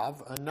spoken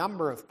of a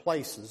number of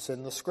places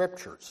in the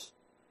Scriptures.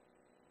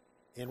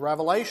 In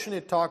Revelation,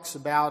 it talks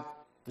about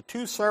the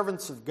two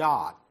servants of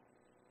God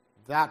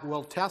that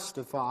will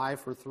testify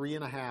for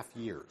 3.5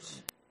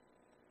 years.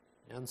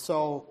 And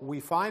so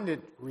we find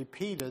it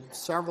repeated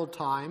several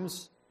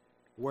times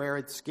where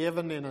it's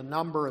given in a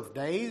number of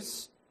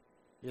days.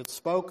 It's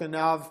spoken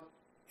of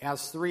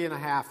as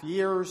 3.5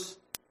 years.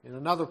 In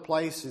another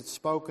place, it's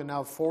spoken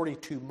of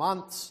 42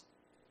 months.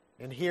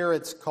 And here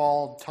it's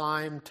called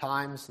time,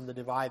 times, and the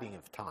dividing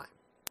of time.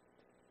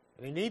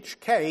 And in each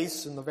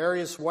case, in the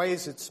various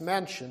ways it's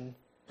mentioned,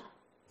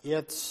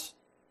 it's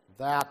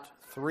that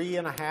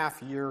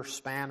 3.5 year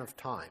span of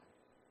time.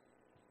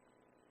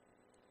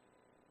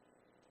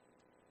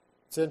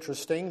 It's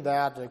interesting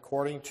that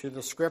according to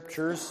the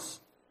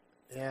Scriptures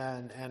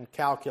and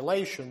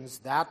calculations,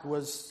 that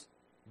was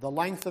the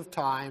length of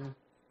time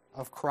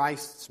of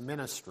Christ's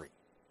ministry.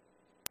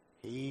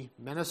 He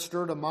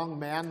ministered among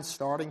men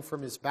starting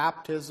from his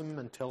baptism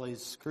until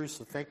his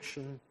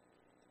crucifixion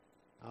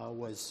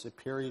was a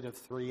period of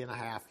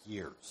 3.5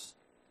 years.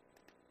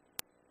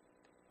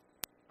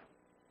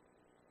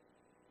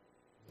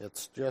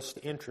 It's just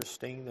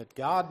interesting that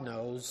God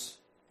knows,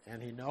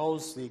 and he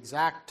knows the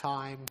exact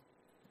time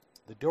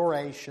the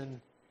duration,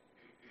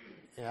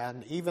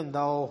 and even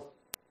though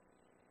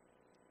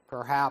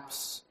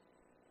perhaps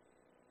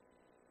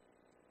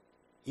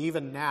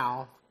even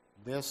now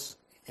this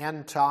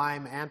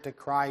end-time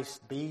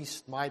Antichrist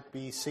beast might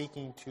be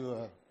seeking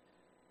to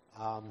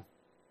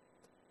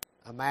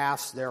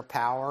amass their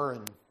power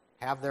and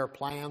have their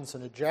plans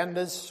and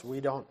agendas,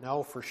 we don't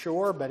know for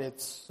sure, but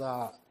it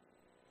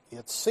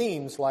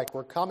seems like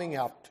we're coming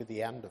up to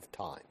the end of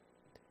time,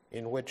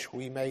 in which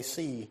we may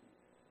see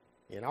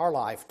in our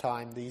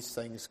lifetime these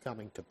things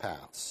coming to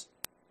pass.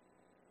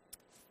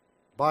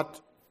 But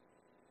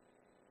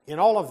in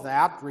all of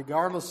that,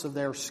 regardless of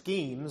their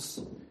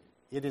schemes,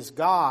 it is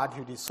God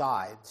who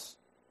decides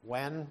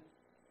when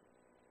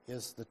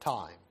is the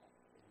time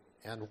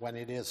and when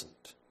it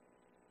isn't.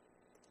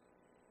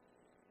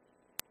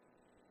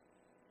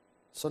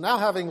 So now,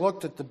 having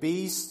looked at the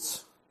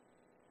beasts,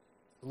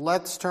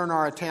 let's turn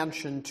our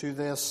attention to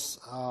this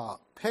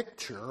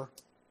picture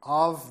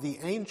of the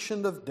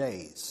Ancient of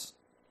Days.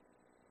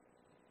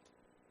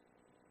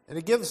 And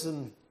it gives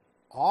an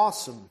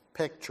awesome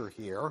picture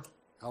here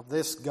of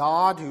this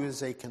God who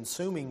is a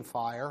consuming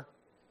fire.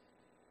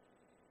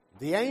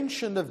 The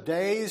Ancient of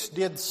Days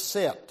did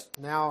sit.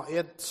 Now,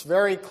 it's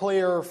very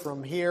clear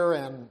from here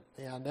and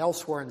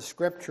elsewhere in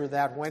Scripture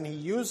that when he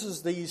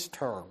uses these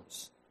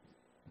terms,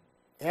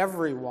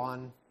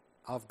 everyone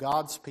of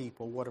God's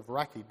people would have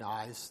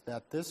recognized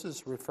that this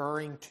is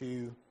referring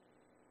to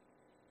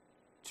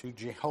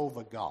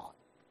Jehovah God.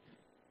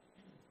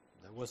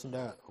 There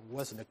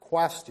wasn't a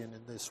question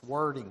in this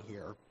wording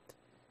here.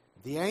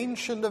 The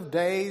Ancient of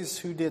Days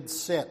who did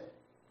sit.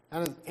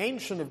 And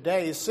Ancient of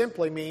Days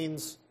simply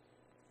means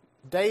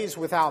days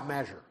without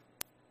measure.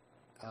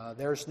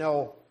 There's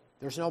no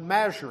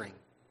measuring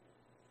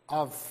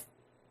of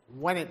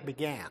when it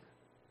began.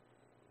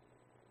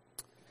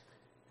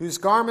 Whose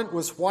garment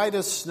was white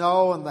as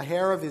snow, and the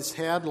hair of his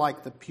head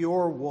like the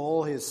pure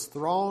wool. His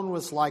throne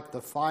was like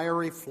the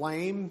fiery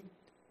flame,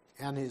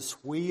 and his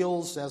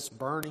wheels as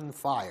burning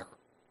fire.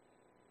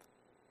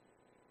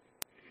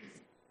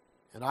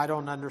 And I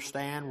don't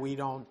understand,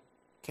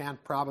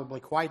 can't probably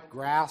quite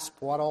grasp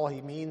what all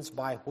he means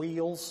by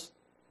wheels.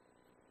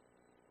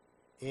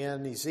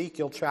 In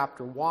Ezekiel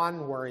chapter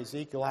 1, where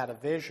Ezekiel had a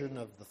vision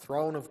of the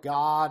throne of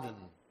God and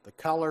the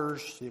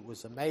colors, it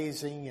was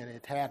amazing, and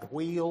it had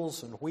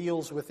wheels and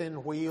wheels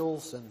within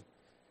wheels, and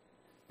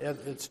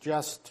it's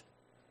just,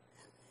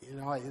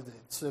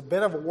 it's a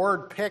bit of a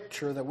word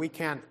picture that we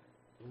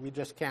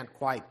just can't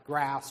quite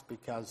grasp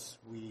because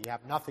we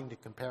have nothing to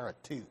compare it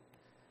to.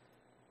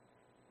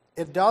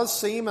 It does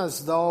seem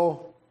as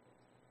though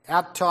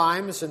at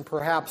times, and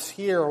perhaps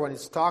here when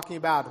it's talking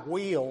about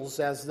wheels,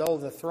 as though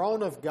the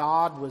throne of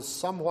God was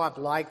somewhat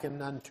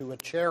likened unto a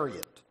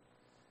chariot.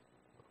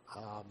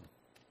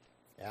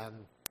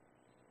 And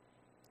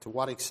to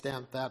what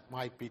extent that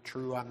might be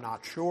true, I'm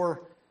not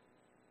sure.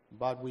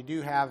 But we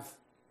do have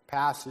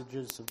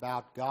passages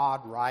about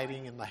God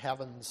riding in the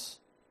heavens,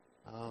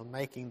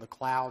 making the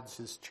clouds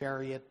his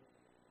chariot,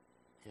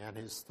 and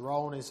his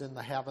throne is in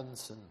the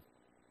heavens.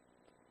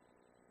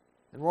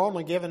 And we're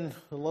only given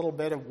a little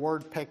bit of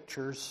word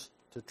pictures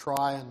to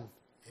try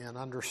and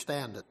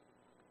understand it.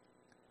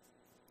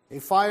 A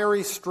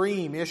fiery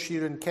stream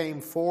issued and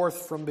came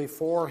forth from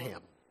before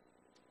him.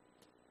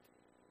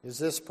 Is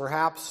this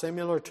perhaps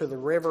similar to the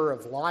river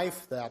of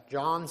life that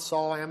John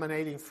saw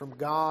emanating from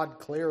God,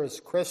 clear as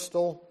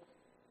crystal,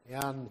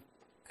 and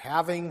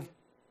having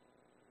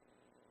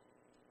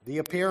the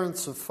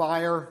appearance of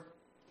fire?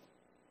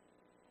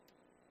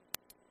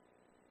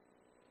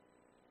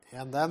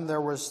 And then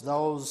there was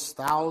those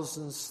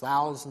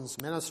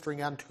thousands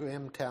ministering unto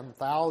him,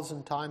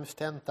 10,000 times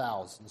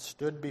 10,000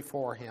 stood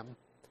before him.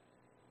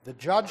 The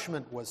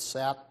judgment was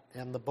set,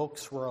 and the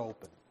books were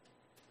opened.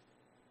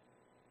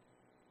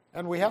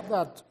 And we have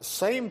that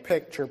same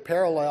picture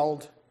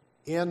paralleled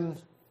in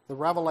the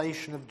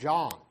Revelation of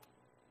John,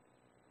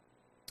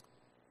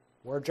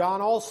 where John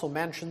also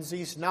mentions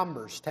these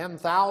numbers,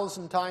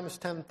 10,000 times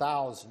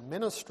 10,000,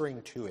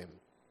 ministering to him.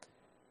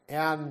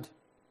 And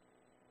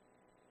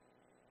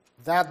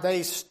that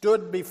they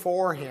stood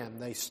before him.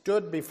 They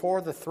stood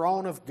before the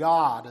throne of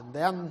God, and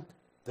then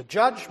the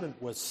judgment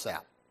was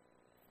set.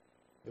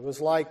 It was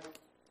like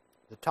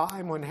the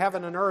time when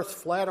heaven and earth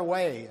fled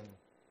away, and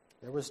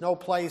there was no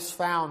place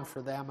found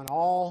for them, and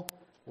all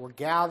were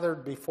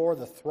gathered before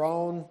the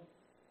throne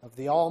of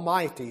the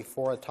Almighty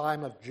for a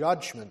time of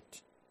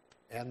judgment,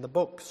 and the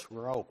books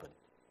were opened.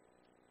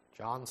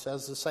 John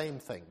says the same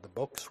thing. The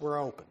books were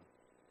opened,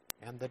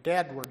 and the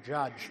dead were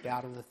judged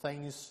out of the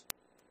things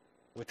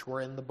which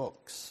were in the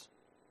books.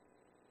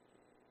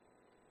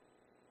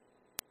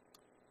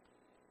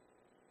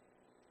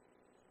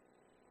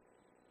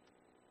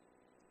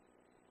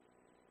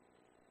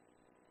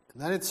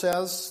 And then it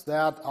says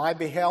that I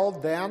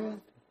beheld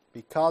then,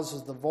 because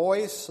of the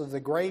voice of the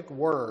great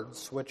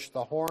words which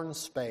the horn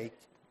spake,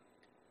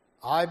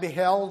 I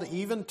beheld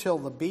even till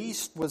the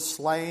beast was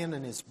slain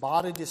and his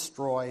body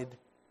destroyed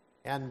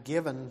and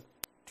given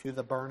to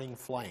the burning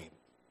flame.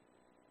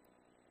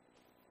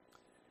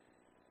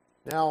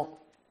 Now,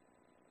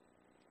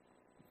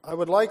 I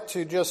would like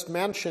to just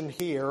mention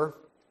here,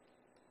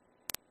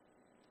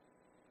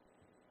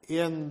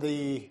 in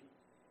the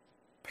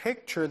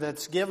picture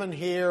that's given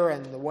here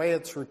and the way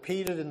it's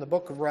repeated in the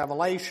book of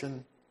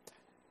Revelation,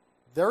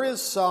 there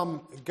is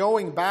some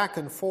going back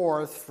and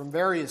forth from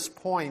various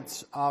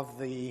points of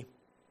the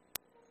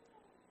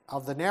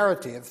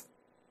narrative.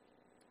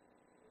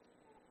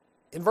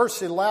 In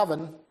verse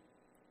 11,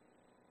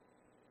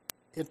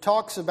 it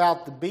talks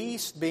about the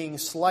beast being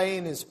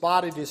slain, his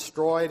body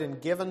destroyed,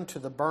 and given to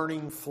the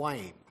burning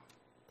flame.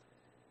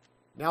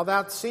 Now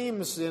that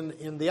seems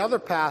in the other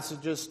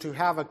passages to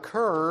have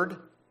occurred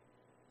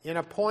in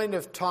a point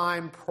of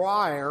time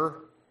prior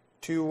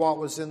to what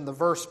was in the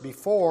verse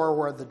before,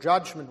 where the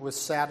judgment was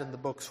set and the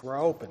books were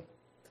opened.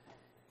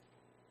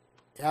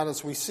 And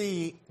as we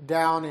see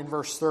down in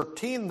verse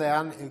 13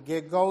 then,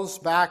 it goes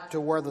back to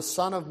where the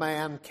Son of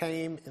Man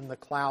came in the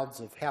clouds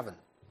of heaven.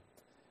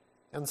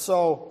 And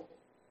so,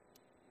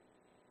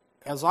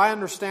 as I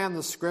understand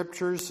the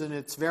Scriptures in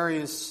its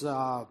various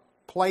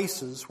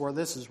places where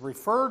this is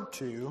referred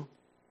to,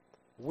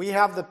 we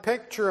have the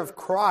picture of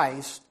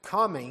Christ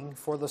coming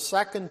for the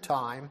second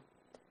time,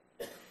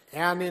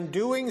 and in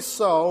doing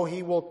so,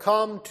 he will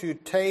come to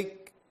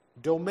take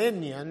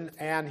dominion,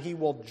 and he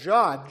will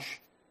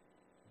judge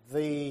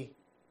the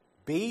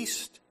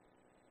beast,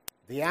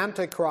 the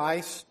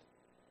Antichrist,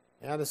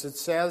 and as it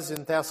says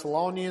in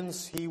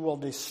Thessalonians, he will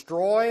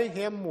destroy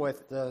him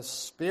with the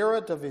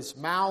spirit of his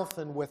mouth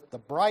and with the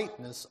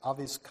brightness of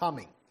his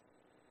coming.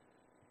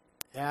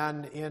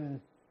 And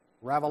in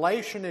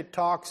Revelation, it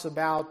talks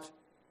about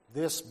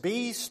this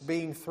beast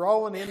being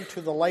thrown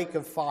into the lake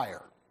of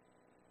fire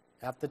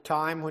at the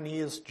time when he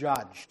is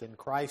judged and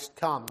Christ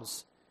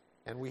comes.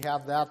 And we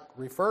have that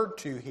referred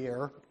to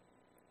here,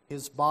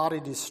 his body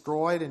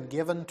destroyed and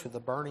given to the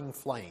burning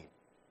flame.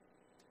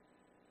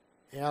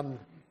 And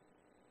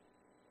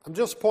I'm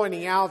just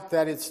pointing out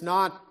that it's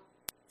not,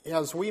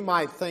 as we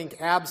might think,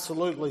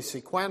 absolutely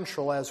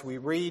sequential as we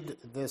read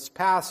this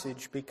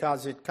passage,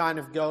 because it kind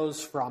of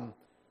goes from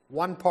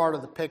one part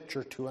of the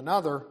picture to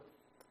another.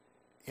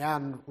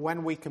 And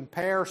when we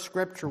compare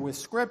Scripture with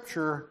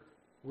Scripture,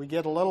 we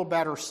get a little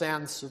better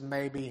sense of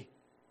maybe,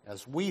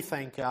 as we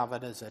think of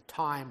it, as a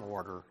time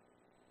order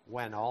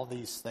when all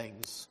these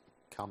things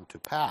come to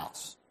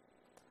pass.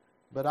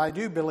 But I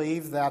do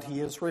believe that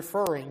he is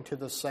referring to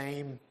the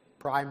same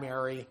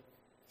primary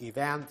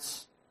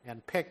events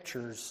and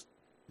pictures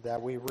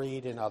that we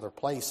read in other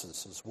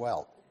places as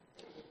well.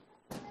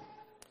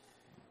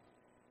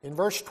 In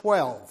verse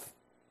 12,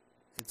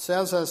 it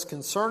says, "As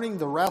concerning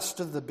the rest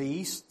of the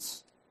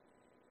beasts,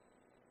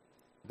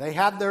 they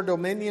had their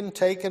dominion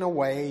taken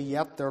away,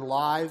 yet their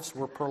lives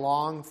were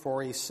prolonged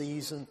for a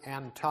season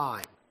and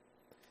time."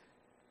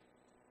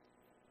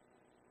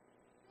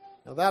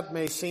 Now that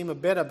may seem a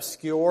bit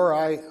obscure.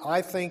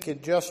 I think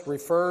it just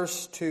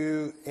refers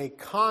to a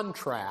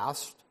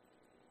contrast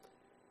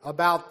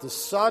about the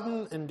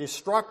sudden and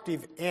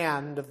destructive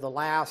end of the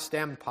last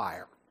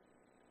empire,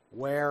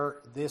 where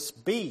this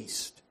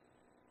beast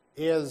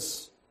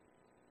is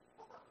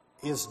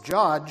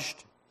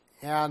judged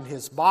and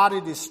his body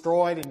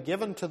destroyed and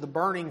given to the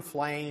burning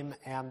flame,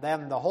 and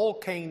then the whole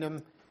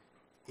kingdom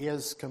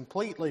is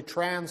completely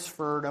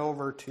transferred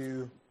over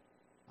to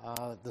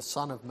the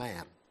Son of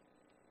Man.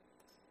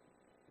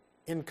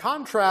 In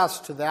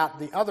contrast to that,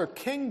 the other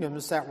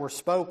kingdoms that were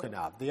spoken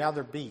of, the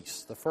other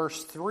beasts, the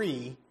first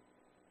three,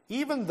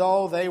 even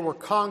though they were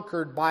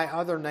conquered by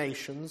other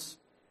nations,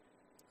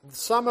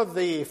 some of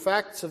the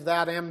effects of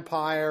that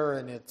empire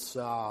and its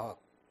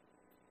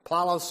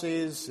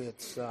policies,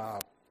 its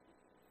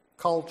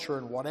culture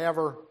and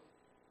whatever,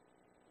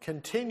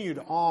 continued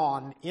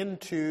on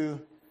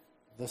into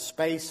the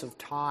space of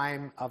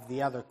time of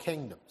the other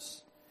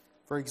kingdoms.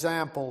 For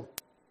example,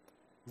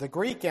 the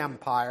Greek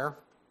Empire,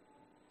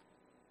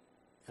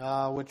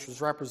 which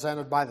was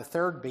represented by the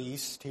third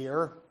beast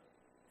here,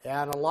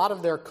 and a lot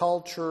of their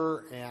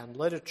culture and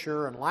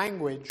literature and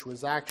language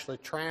was actually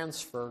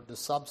transferred to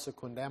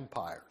subsequent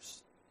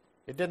empires.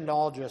 It didn't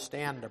all just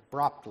end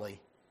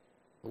abruptly,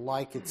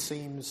 like it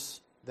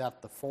seems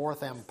that the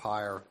fourth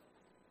empire,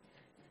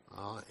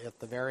 at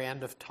the very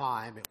end of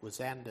time, it was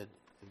ended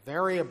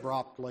very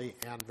abruptly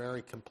and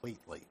very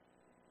completely.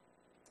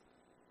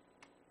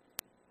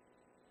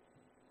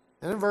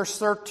 And in verse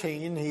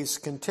 13, he's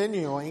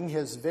continuing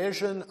his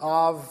vision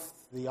of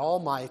the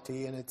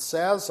Almighty, and it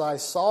says, "I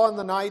saw in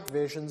the night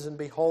visions, and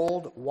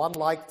behold, one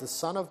like the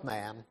Son of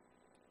Man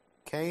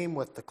came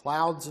with the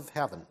clouds of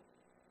heaven,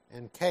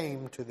 and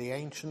came to the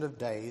Ancient of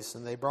Days,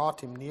 and they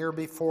brought him near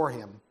before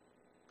him."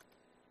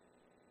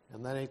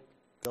 And then it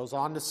goes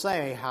on to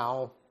say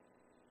how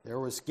there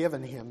was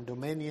given him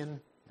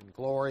dominion and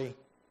glory,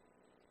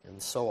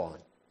 and so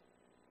on.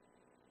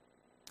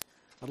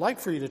 I'd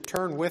like for you to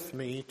turn with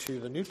me to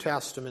the New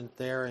Testament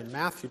there in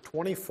Matthew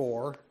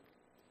 24,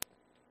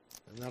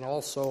 and then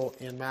also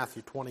in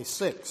Matthew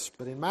 26.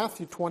 But in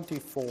Matthew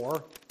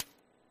 24,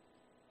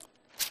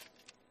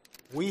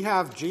 we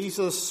have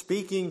Jesus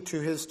speaking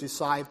to his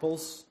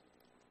disciples,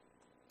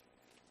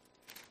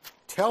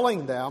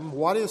 telling them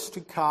what is to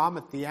come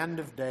at the end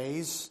of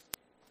days,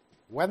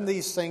 when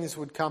these things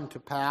would come to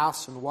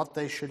pass and what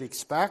they should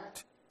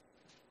expect.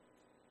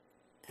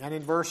 And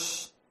in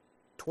verse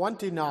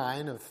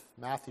 29 of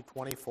Matthew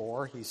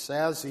 24, he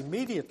says,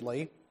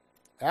 "Immediately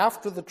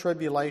after the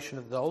tribulation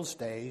of those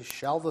days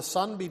shall the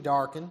sun be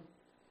darkened,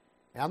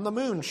 and the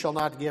moon shall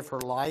not give her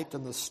light,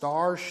 and the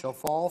stars shall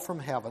fall from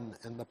heaven,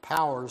 and the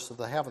powers of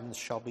the heavens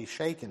shall be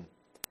shaken.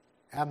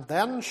 And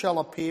then shall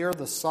appear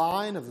the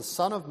sign of the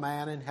Son of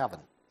Man in heaven."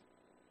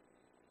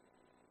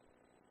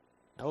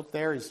 Note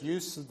there his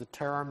use of the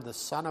term, the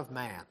Son of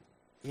Man,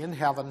 in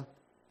heaven.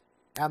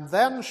 "And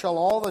then shall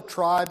all the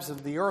tribes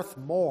of the earth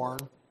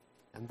mourn,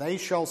 and they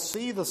shall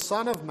see the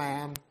Son of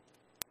Man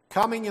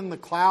coming in the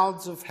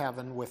clouds of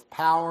heaven with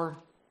power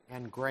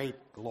and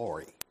great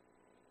glory.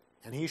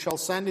 And he shall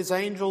send his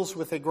angels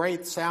with a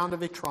great sound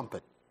of a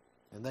trumpet,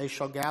 and they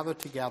shall gather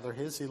together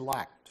his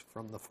elect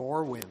from the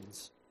four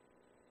winds,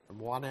 from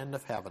one end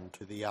of heaven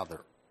to the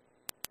other."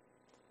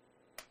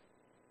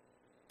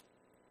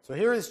 So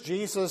here is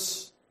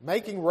Jesus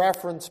making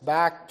reference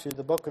back to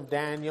the book of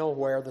Daniel,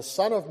 where the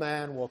Son of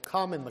Man will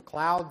come in the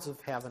clouds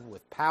of heaven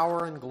with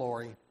power and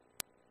glory.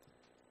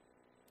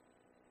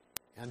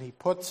 And he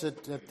puts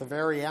it at the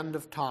very end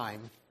of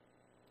time,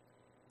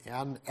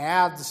 and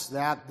adds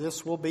that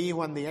this will be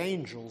when the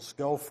angels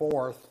go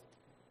forth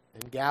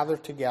and gather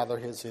together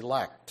his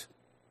elect.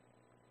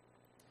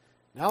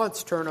 Now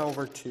let's turn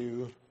over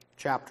to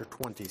chapter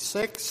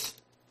 26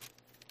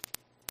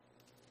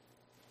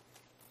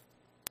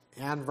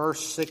 and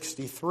verse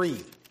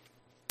 63.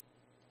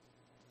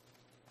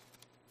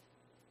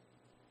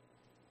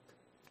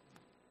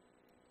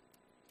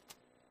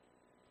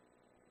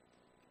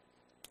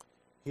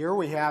 Here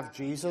we have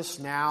Jesus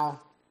now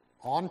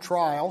on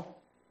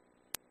trial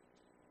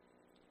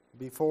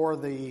before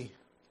the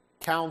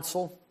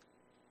council.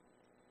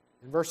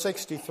 In verse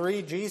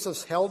 63,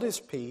 Jesus held his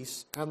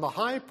peace, and the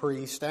high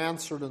priest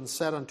answered and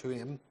said unto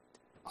him,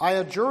 "I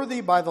adjure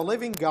thee by the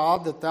living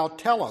God that thou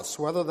tell us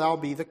whether thou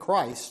be the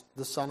Christ,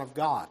 the Son of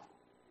God."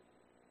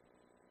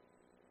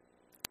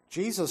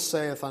 Jesus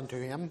saith unto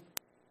him,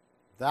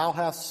 "Thou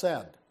hast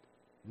said.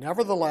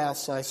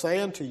 Nevertheless, I say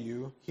unto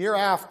you,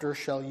 hereafter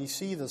shall ye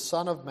see the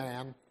Son of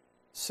Man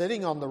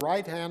sitting on the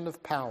right hand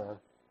of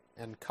power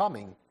and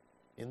coming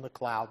in the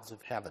clouds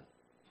of heaven."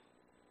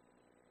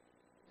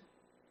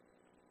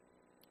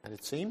 And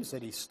it seems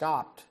that he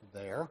stopped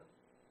there,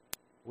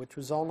 which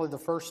was only the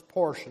first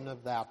portion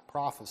of that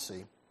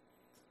prophecy.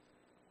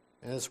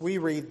 And as we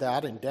read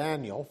that in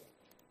Daniel,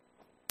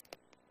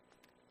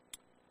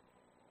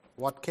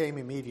 what came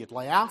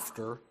immediately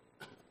after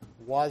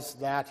was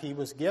that he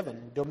was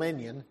given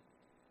dominion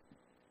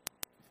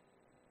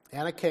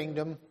and a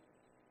kingdom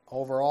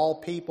over all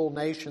people,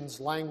 nations,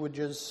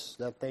 languages,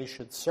 that they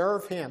should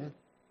serve him.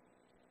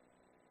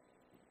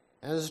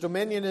 And his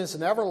dominion is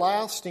an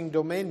everlasting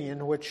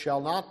dominion which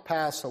shall not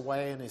pass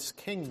away, and his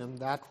kingdom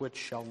that which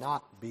shall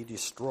not be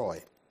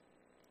destroyed.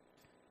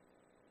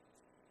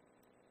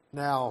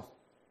 Now,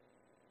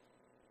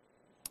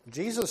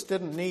 Jesus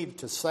didn't need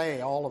to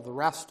say all of the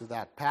rest of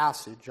that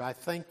passage. I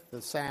think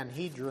the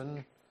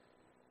Sanhedrin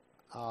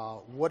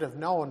would have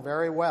known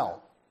very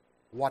well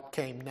what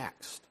came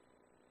next.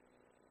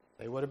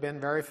 They would have been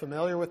very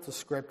familiar with the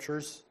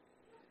Scriptures,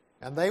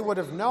 and they would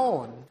have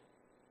known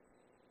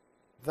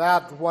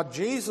that what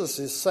Jesus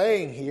is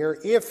saying here,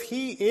 if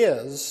he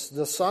is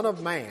the Son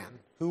of Man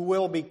who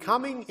will be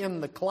coming in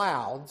the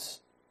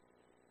clouds,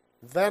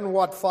 then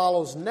what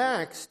follows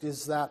next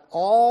is that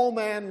all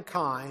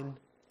mankind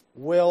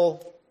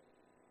will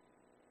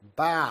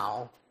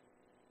bow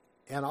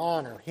and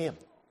honor him.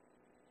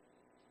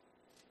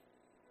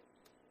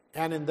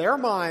 And in their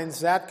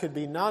minds, that could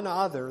be none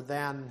other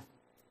than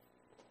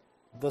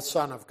the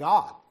Son of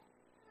God,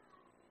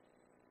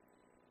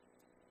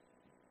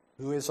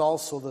 who is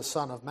also the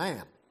Son of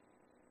Man.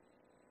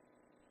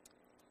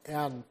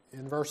 And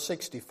in verse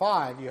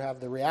 65, you have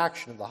the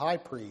reaction of the high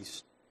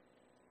priest.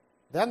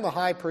 "Then the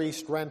high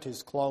priest rent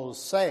his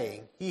clothes,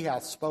 saying, He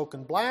hath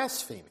spoken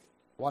blasphemy.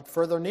 What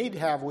further need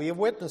have we of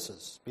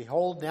witnesses?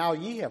 Behold, now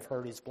ye have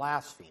heard his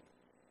blasphemy."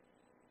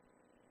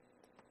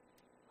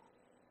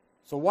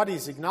 So what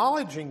he's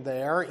acknowledging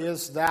there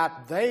is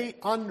that they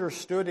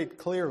understood it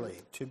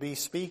clearly to be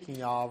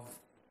speaking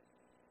of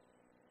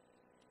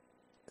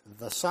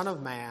the Son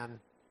of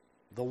Man,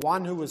 the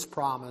one who was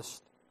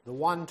promised, the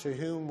one to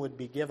whom would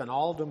be given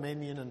all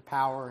dominion and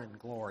power and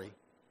glory,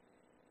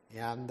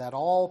 and that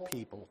all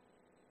people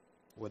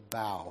would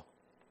bow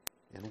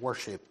and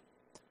worship.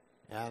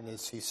 And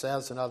as he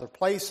says in other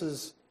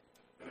places,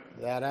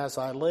 that as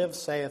I live,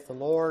 saith the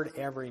Lord,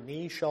 every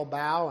knee shall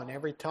bow and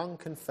every tongue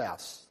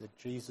confess that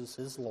Jesus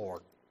is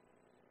Lord.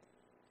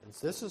 And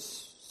this is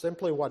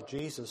simply what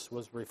Jesus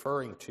was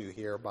referring to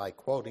here by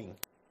quoting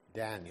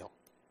Daniel.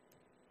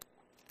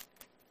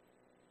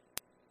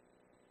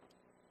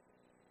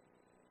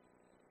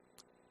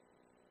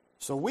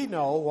 So we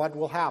know what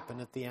will happen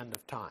at the end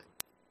of time.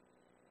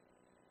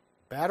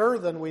 Better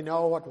than we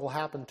know what will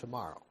happen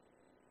tomorrow.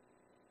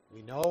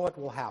 We know what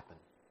will happen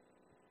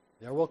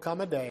There will come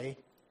a day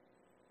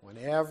when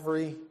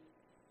every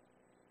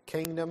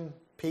kingdom,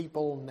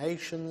 people,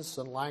 nations,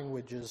 and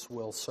languages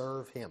will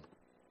serve Him.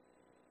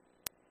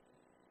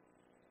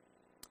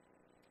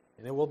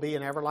 And it will be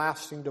an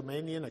everlasting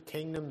dominion, a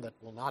kingdom that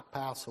will not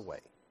pass away.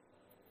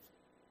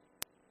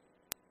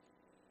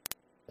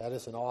 That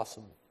is an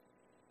awesome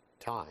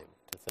time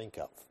to think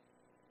of.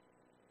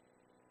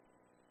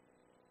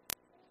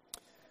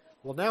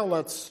 Well, now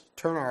let's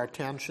turn our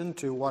attention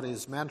to what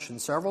is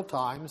mentioned several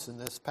times in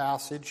this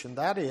passage, and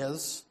that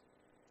is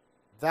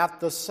that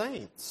the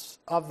saints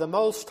of the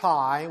Most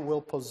High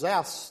will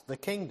possess the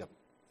kingdom.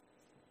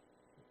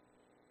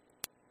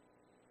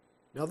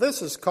 Now, this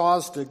has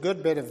caused a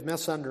good bit of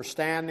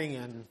misunderstanding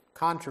and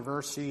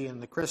controversy in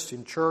the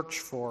Christian church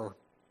for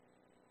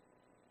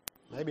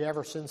maybe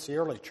ever since the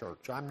early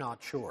church. I'm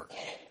not sure.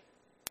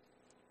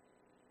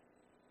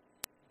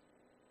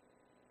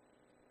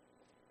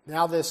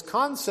 Now, this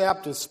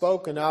concept is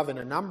spoken of in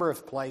a number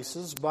of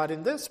places, but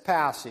in this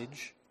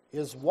passage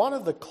is one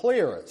of the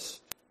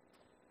clearest,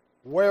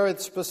 where it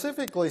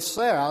specifically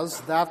says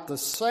that the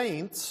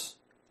saints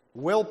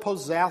will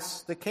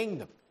possess the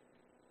kingdom.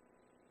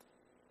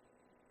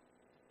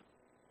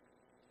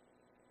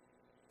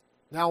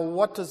 Now,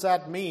 what does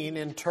that mean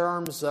in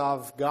terms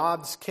of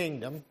God's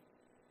kingdom?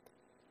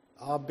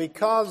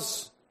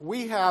 Because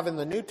we have in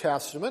the New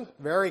Testament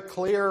very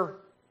clear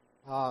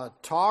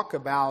talk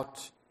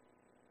about,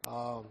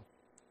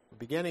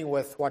 beginning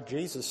with what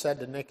Jesus said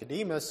to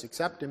Nicodemus,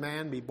 except a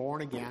man be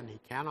born again, he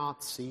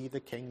cannot see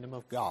the kingdom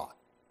of God.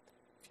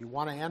 If you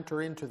want to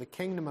enter into the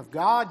kingdom of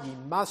God, you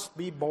must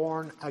be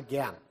born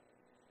again.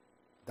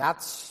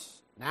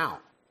 That's now,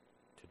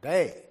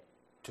 today.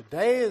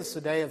 Today is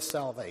the day of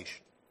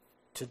salvation.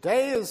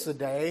 Today is the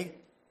day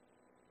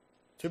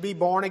to be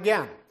born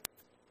again.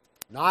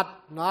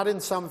 Not in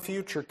some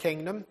future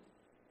kingdom,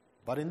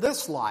 but in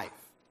this life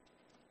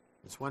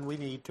is when we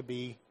need to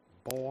be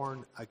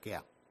born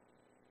again.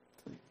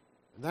 And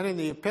then in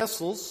the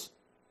epistles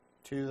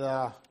to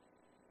I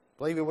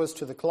believe it was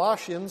to the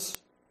Colossians,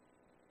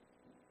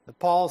 that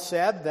Paul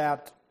said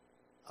that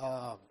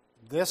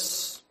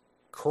this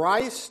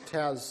Christ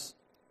has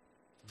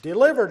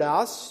delivered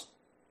us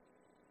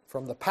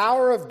from the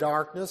power of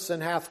darkness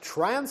and hath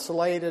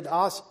translated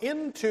us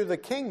into the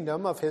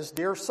kingdom of His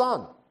dear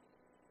Son.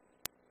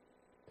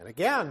 And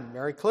again,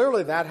 very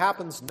clearly that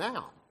happens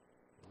now.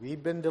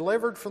 We've been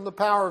delivered from the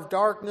power of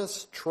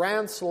darkness,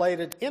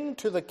 translated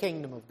into the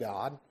kingdom of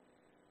God.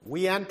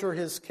 We enter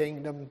His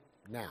kingdom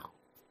now.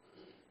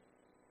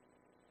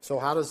 So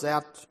how does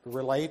that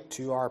relate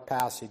to our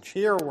passage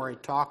here where he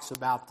talks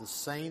about the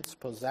saints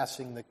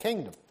possessing the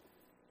kingdom?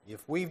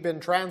 If we've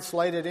been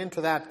translated into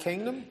that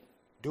kingdom,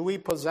 do we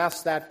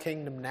possess that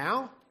kingdom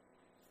now?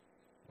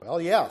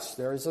 Well, yes,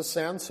 there is a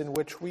sense in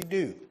which we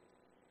do.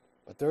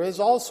 But there is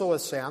also a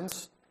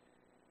sense,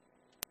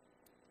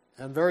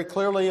 and very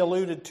clearly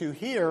alluded to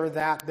here,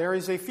 that there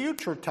is a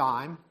future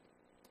time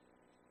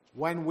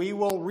when we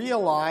will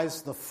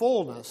realize the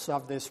fullness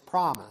of this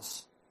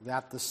promise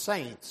that the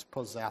saints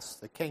possess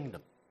the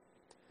kingdom.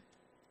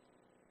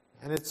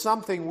 And it's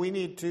something we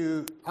need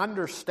to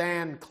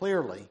understand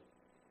clearly,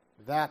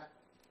 that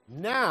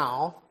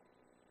now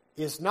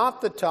is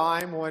not the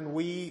time when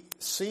we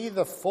see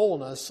the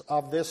fullness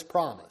of this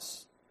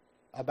promise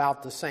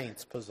about the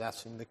saints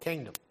possessing the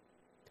kingdom.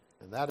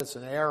 And that is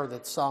an error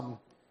that some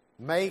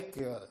make,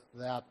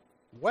 that,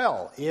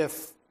 well,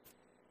 if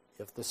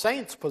the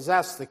saints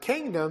possess the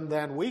kingdom,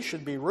 then we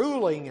should be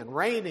ruling and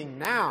reigning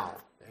now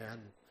and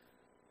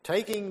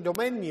taking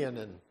dominion.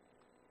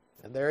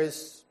 And there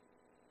is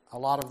a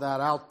lot of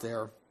that out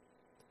there.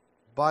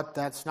 But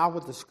that's not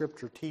what the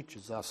Scripture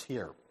teaches us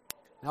here.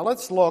 Now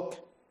let's look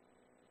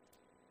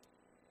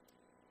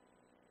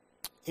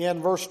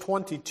in verse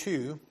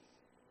 22.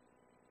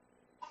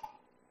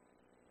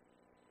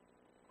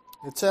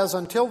 It says,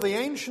 until the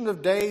Ancient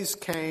of Days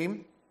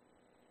came,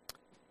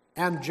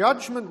 and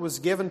judgment was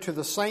given to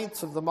the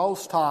saints of the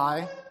Most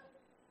High,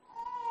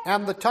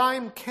 and the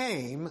time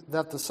came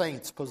that the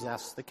saints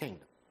possessed the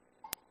kingdom.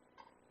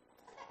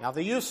 Now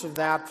the use of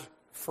that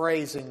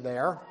phrasing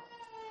there,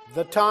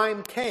 the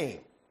time came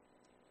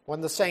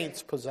when the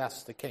saints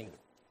possessed the kingdom,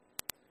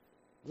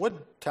 would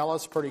tell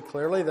us pretty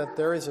clearly that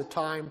there is a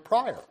time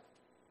prior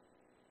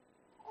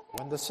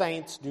when the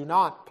saints do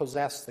not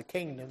possess the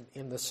kingdom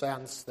in the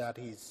sense that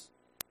he's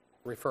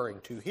referring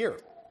to here.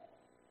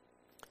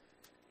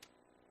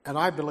 And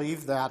I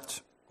believe that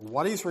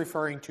what he's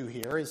referring to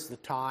here is the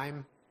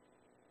time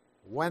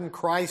when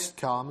Christ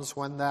comes,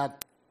 when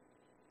that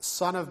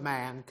Son of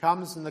Man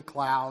comes in the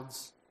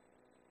clouds,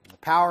 in the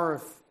power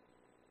of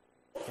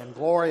and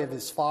glory of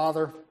his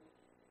Father,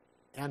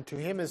 and to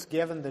him is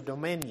given the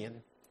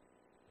dominion.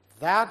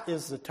 That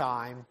is the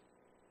time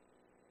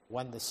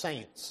when the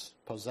saints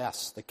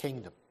possess the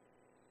kingdom.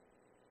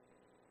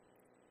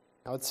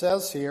 Now it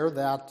says here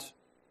that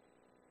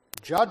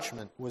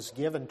judgment was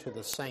given to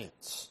the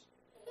saints.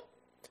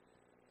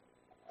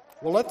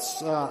 Well,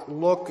 let's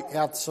look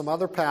at some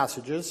other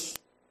passages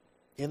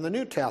in the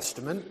New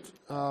Testament.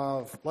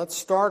 Let's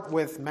start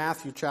with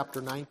Matthew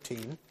chapter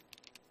 19.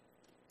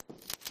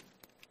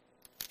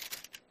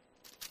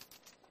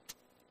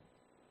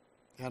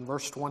 and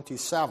verse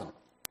 27.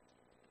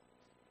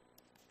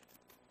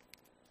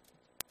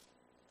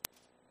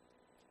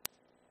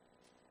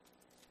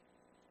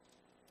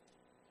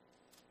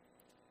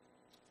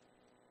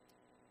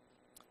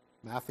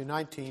 Matthew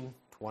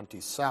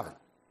 19:27.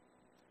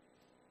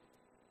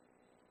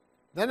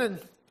 Then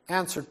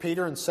answered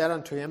Peter and said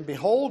unto him,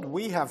 Behold,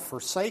 we have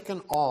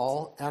forsaken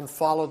all and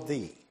followed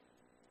thee.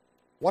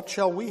 What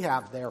shall we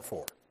have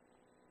therefore?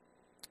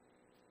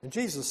 And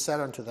Jesus said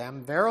unto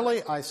them,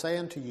 Verily I say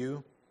unto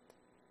you,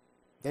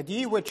 that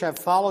ye which have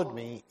followed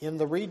me in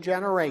the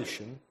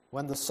regeneration,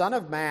 when the Son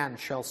of Man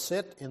shall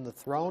sit in the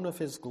throne of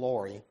his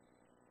glory,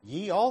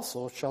 ye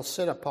also shall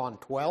sit upon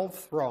 12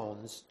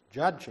 thrones,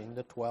 judging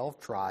the 12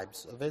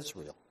 tribes of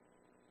Israel.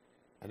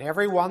 And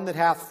every one that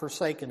hath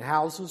forsaken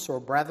houses, or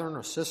brethren,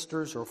 or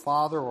sisters, or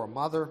father, or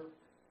mother,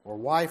 or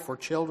wife, or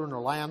children,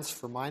 or lands,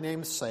 for my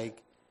name's sake,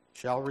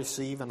 shall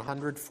receive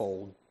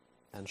 100-fold,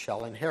 and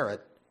shall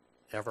inherit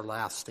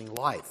everlasting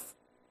life.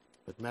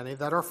 But many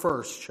that are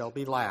first shall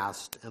be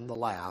last, and the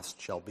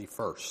last shall be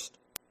first.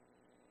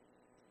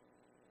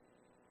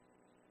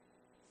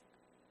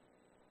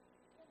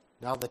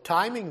 Now the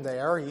timing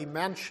there, he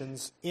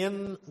mentions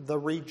in the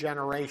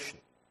regeneration.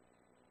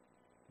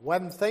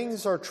 When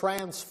things are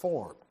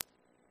transformed,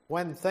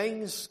 when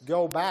things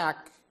go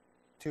back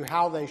to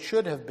how they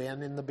should have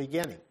been in the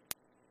beginning,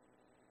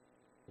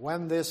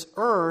 when this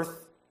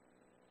earth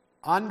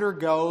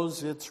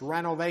undergoes its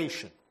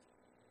renovation,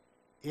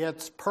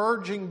 its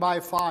purging by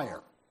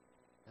fire,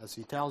 as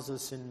he tells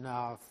us in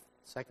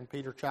 2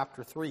 Peter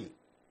chapter 3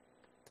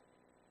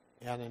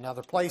 and in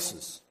other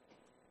places.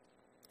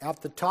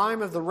 At the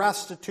time of the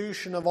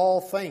restitution of all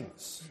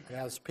things,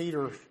 as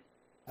Peter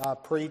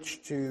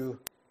preached to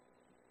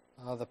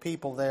the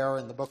people there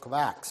in the book of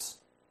Acts.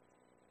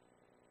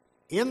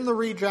 In the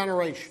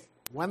regeneration,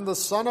 when the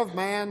Son of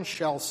Man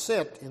shall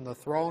sit in the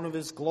throne of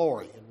his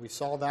glory. And we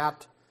saw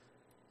that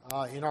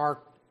in our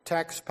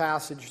text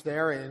passage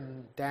there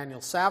in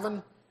Daniel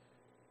 7,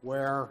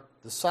 where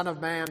the Son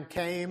of Man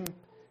came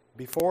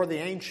before the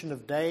Ancient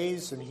of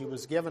Days, and he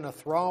was given a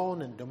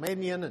throne and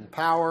dominion and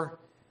power.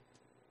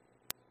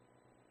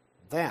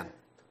 Then,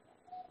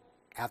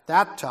 at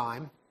that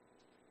time,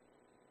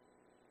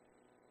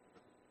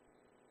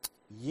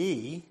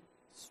 ye,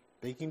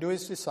 speaking to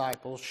his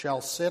disciples, shall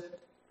sit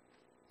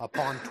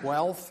upon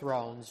 12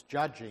 thrones,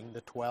 judging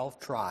the 12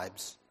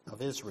 tribes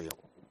of Israel.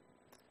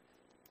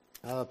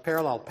 A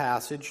parallel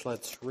passage,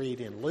 let's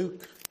read in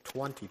Luke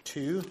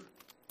 22.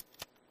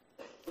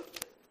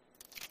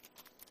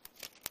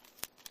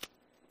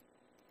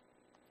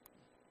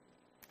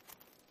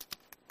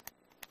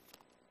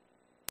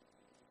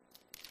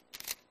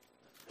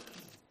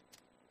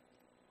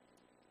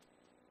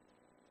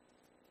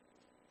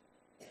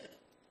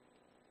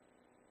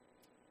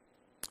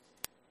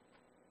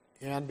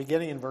 And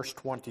beginning in verse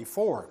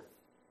 24.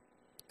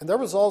 And there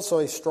was also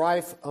a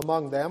strife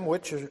among them,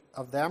 which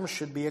of them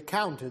should be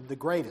accounted the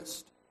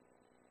greatest.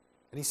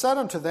 And he said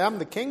unto them,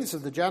 The kings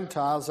of the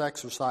Gentiles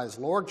exercise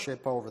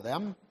lordship over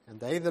them, and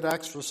they that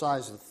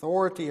exercise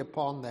authority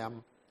upon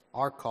them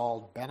are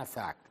called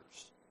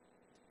benefactors.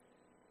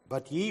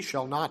 But ye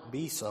shall not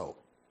be so.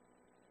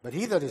 But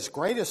he that is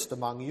greatest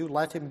among you,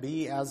 let him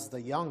be as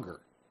the younger,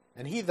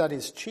 and he that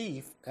is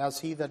chief as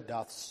he that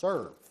doth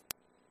serve.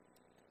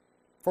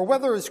 For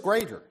whether is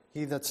greater,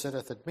 he that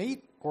sitteth at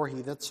meat, or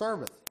he that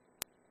serveth?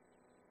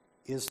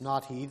 Is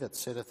not he that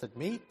sitteth at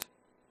meat?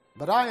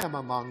 But I am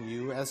among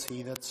you as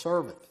he that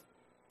serveth.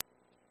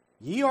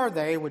 Ye are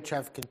they which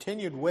have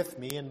continued with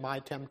me in my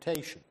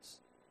temptations.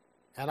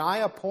 And I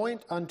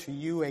appoint unto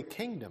you a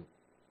kingdom,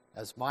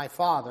 as my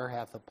Father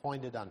hath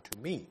appointed unto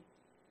me,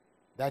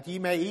 that ye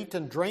may eat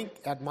and drink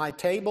at my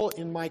table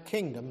in my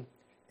kingdom,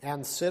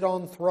 and sit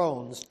on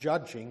thrones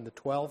judging the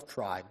 12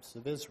 tribes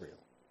of Israel.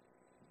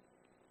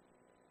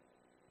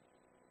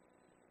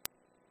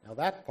 Now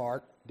that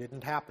part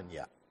didn't happen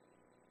yet.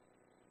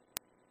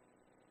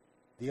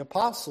 The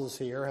apostles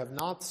here have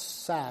not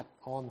sat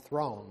on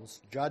thrones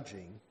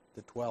judging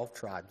the 12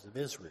 tribes of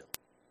Israel.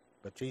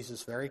 But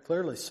Jesus very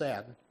clearly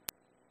said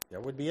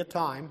there would be a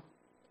time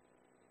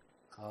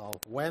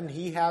when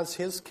he has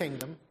his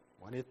kingdom,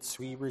 when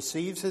he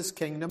receives his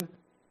kingdom,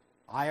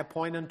 I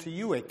appoint unto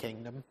you a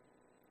kingdom,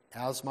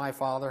 as my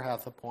Father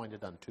hath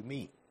appointed unto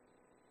me.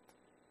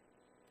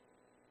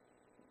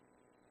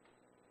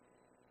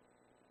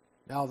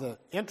 Now, the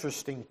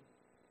interesting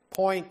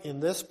point in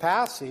this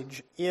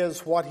passage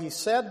is what he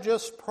said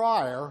just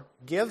prior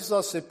gives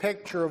us a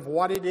picture of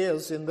what it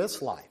is in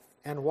this life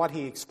and what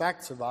he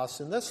expects of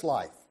us in this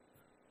life.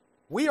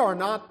 We are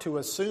not to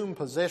assume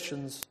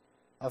positions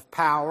of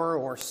power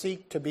or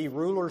seek to be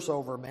rulers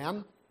over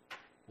men.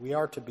 We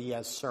are to be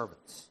as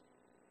servants,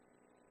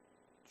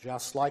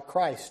 just like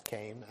Christ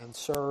came and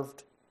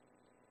served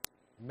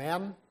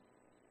men.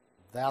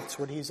 That's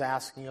what he's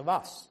asking of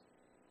us.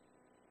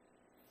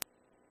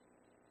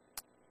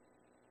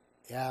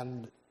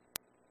 And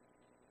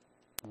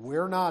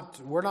we're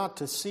not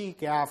to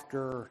seek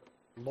after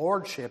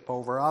lordship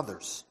over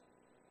others.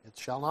 It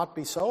shall not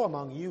be so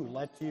among you.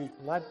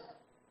 Let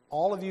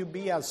all of you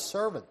be as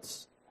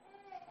servants,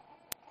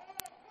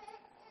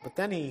 But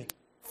then he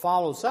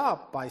follows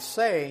up by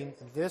saying,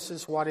 this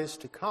is what is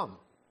to come.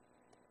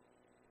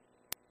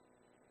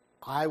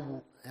 I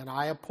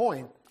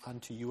appoint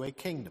unto you a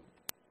kingdom,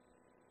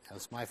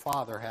 as my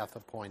Father hath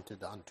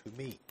appointed unto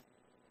me.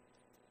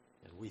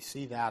 And we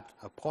see that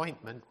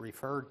appointment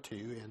referred to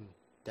in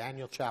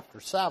Daniel chapter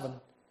 7,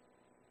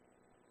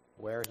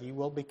 where he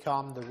will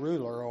become the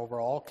ruler over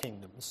all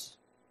kingdoms.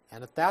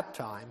 And at that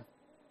time,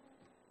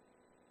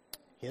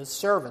 his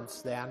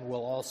servants then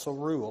will also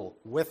rule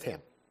with him.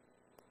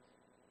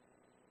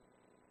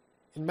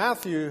 In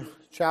Matthew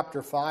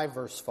chapter 5,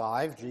 verse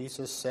 5,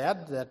 Jesus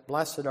said that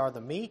blessed are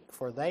the meek,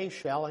 for they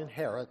shall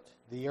inherit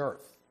the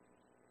earth.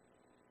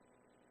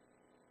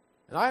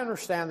 And I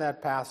understand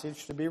that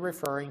passage to be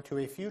referring to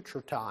a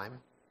future time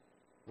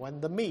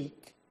when the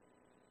meek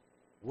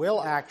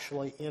will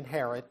actually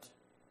inherit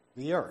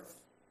the earth.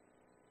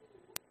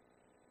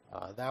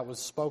 That was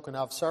spoken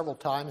of several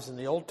times in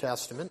the Old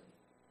Testament,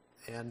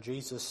 and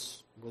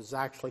Jesus was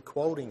actually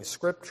quoting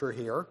Scripture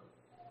here.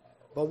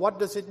 But what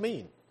does it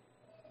mean?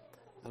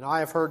 And I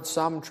have heard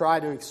some try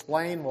to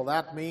explain, well,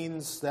 that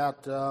means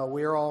that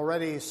we're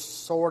already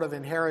sort of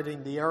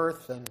inheriting the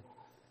earth, and,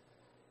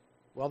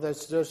 well,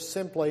 there's just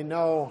simply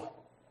no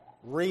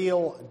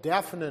real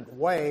definite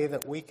way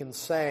that we can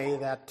say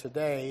that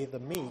today the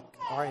meek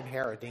are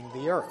inheriting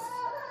the earth.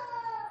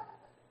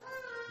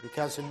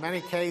 Because in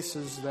many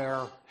cases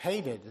they're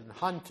hated and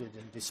hunted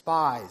and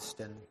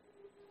despised, and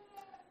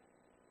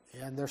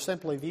they're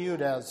simply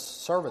viewed as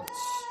servants,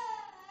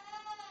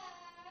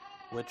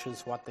 which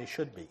is what they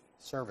should be,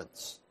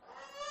 servants.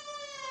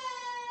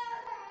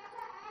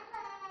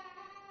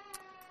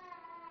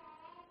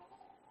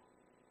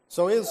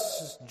 So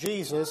is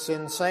Jesus,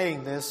 in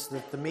saying this,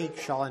 that the meek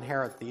shall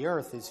inherit the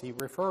earth, is he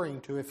referring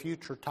to a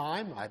future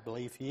time? I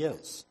believe he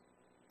is.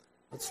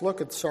 Let's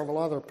look at several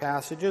other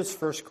passages.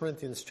 1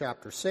 Corinthians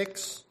chapter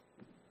 6.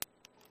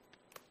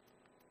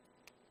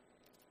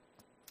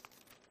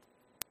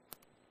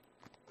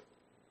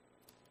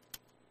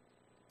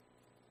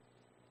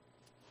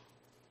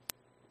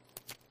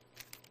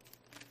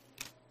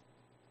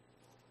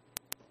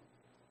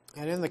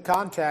 And in the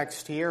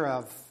context here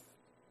of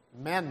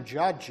men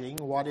judging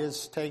what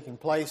is taking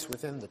place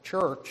within the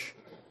church,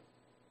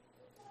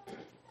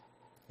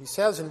 he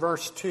says in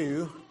verse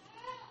 2,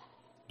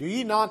 do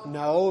ye not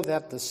know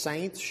that the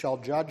saints shall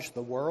judge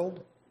the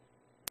world?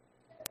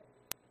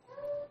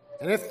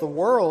 And if the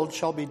world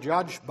shall be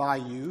judged by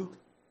you,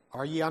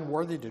 are ye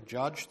unworthy to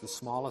judge the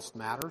smallest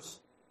matters?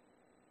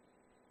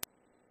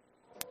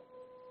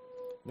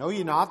 Know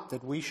ye not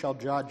that we shall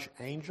judge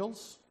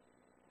angels?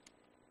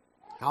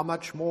 How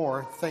much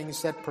more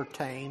things that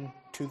pertain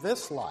to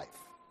this life?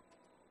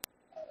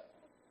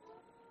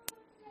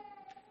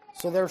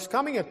 So there's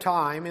coming a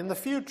time in the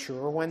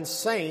future when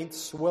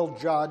saints will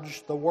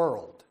judge the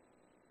world.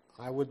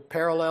 I would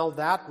parallel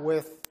that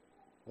with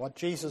what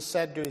Jesus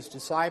said to his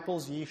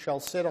disciples, ye shall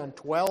sit on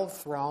 12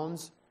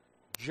 thrones,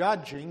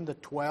 judging the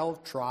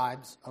 12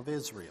 tribes of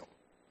Israel.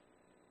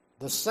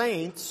 The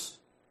saints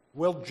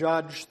will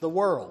judge the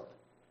world.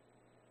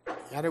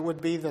 And it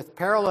would be the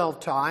parallel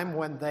time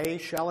when they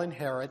shall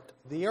inherit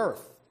the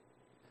earth.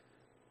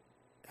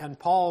 And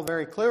Paul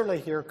very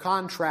clearly here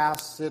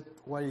contrasts it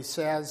when he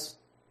says,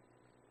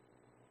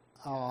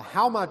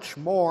 how much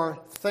more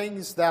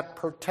things that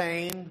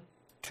pertain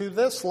to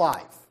this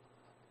life,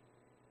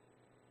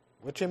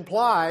 which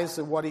implies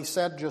that what he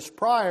said just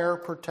prior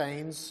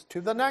pertains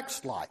to the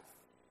next life.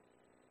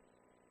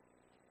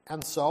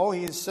 And so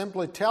he's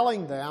simply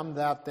telling them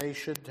that they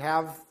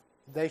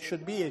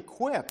should be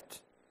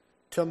equipped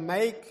to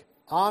make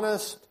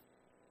honest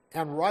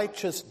and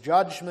righteous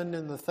judgment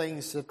in the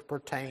things that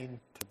pertain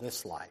to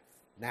this life.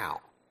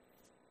 Now,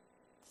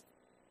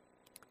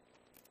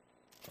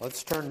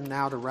 let's turn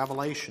now to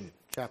Revelation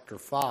chapter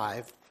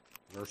 5,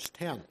 verse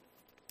 10.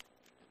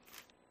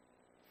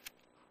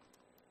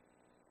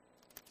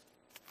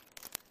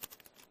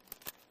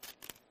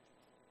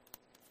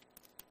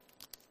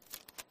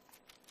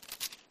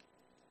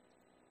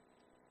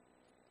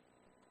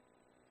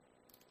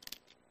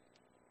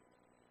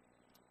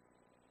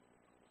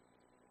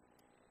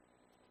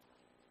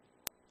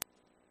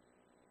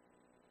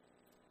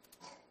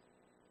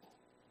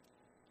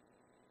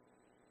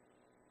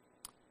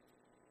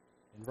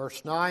 In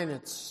verse 9,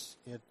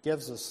 it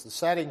gives us the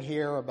setting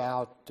here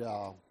about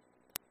the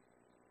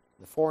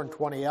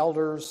 24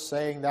 elders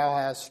saying, Thou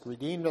hast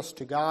redeemed us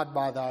to God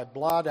by thy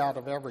blood out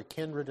of every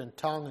kindred and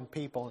tongue and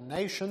people and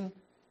nation,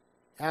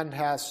 and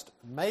hast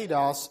made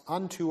us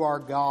unto our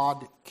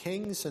God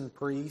kings and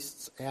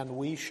priests, and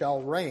we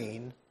shall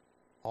reign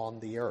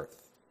on the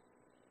earth.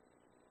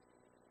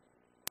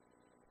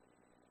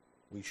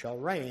 We shall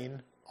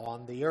reign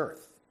on the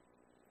earth.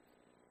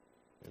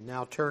 And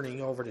now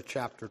turning over to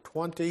chapter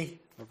 20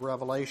 of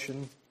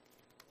Revelation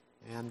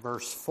and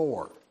verse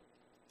 4.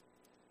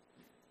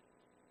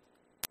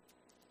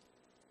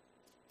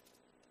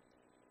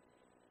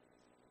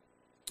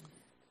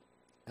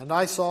 And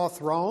I saw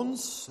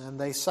thrones, and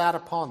they sat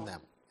upon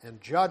them,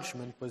 and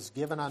judgment was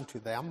given unto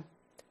them,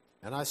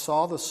 And I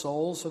saw the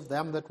souls of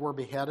them that were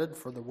beheaded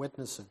for the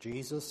witness of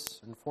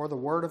Jesus and for the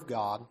word of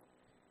God,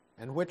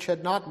 and which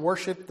had not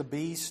worshipped the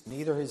beast,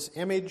 neither his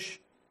image,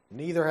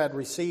 neither had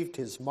received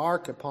his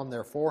mark upon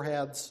their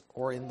foreheads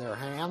or in their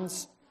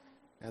hands,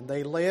 and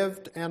they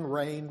lived and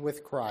reigned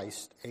with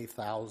Christ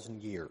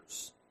 1,000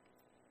 years.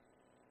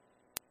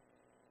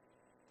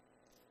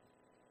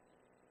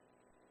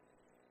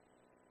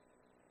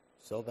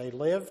 So they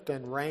lived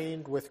and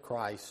reigned with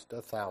Christ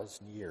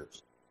 1,000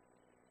 years.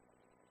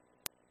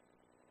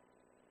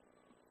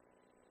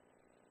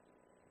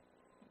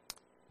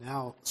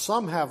 Now,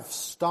 some have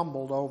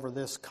stumbled over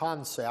this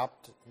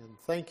concept in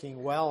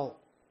thinking, well,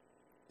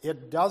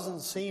 it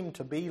doesn't seem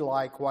to be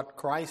like what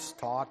Christ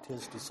taught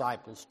his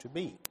disciples to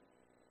be.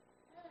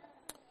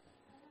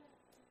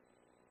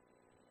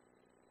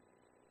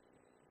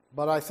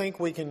 But I think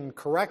we can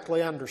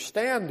correctly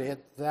understand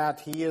it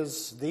that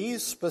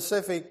these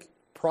specific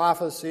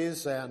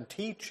prophecies and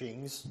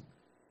teachings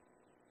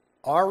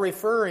are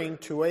referring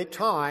to a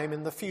time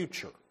in the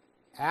future,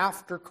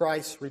 after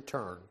Christ's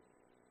return,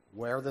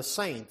 where the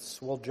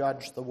saints will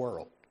judge the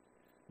world.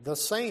 The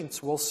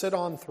saints will sit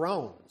on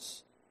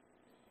thrones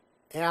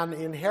and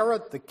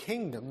inherit the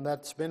kingdom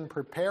that's been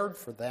prepared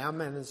for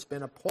them and has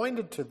been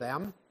appointed to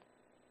them.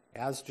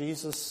 As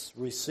Jesus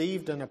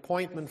received an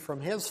appointment from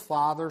his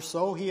Father,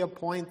 so he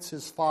appoints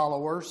his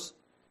followers.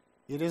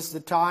 It is the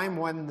time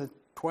when the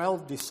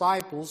 12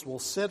 disciples will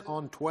sit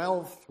on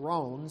 12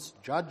 thrones,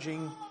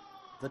 judging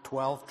the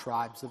 12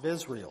 tribes of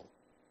Israel.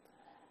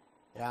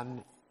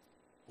 And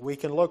we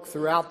can look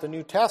throughout the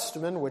New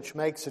Testament, which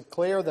makes it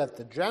clear that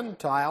the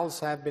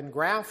Gentiles have been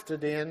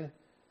grafted in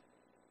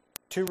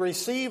to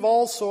receive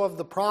also of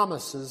the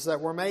promises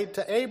that were made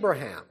to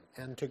Abraham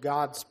and to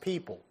God's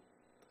people.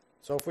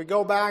 So if we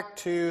go back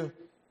to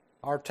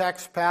our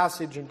text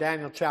passage in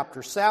Daniel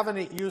chapter 7,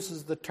 it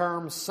uses the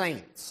term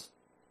saints.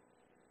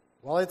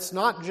 Well, it's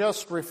not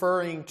just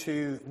referring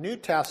to New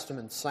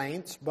Testament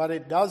saints, but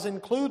it does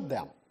include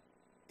them.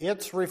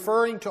 It's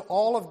referring to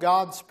all of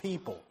God's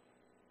people,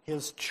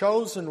 his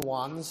chosen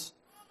ones,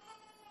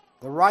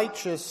 the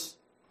righteous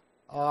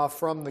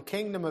from the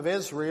kingdom of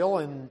Israel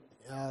and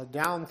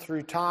down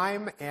through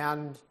time,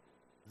 and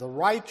the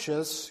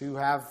righteous who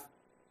have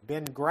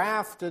been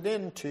grafted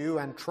into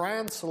and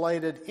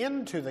translated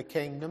into the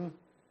kingdom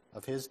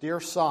of his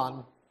dear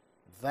Son.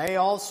 They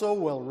also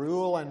will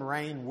rule and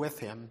reign with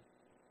him,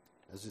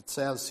 as it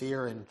says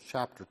here in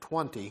chapter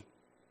 20,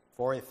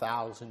 for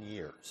 1,000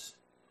 years.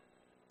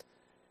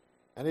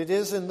 And it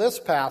is in this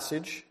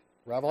passage,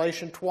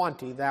 Revelation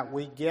 20, that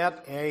we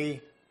get a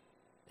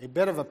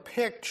bit of a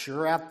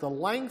picture at the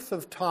length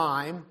of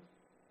time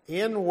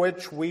in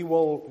which we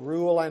will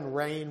rule and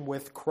reign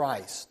with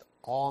Christ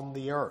on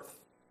the earth.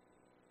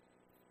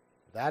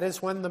 That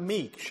is when the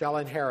meek shall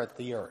inherit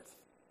the earth.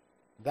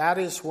 That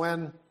is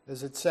when,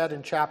 as it said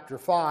in chapter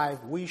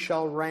 5, we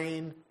shall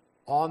reign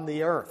on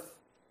the earth.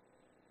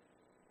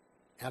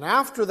 And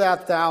after that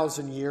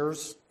 1,000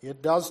 years,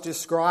 it does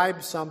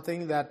describe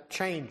something that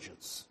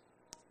changes.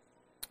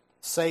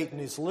 Satan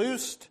is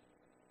loosed.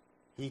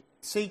 He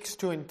seeks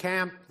to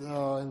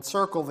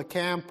encircle the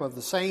camp of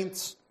the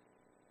saints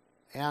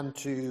and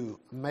to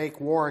make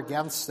war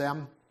against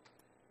them.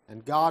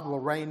 And God will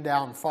rain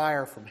down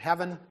fire from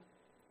heaven.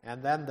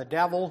 And then the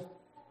devil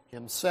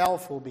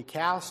himself will be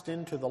cast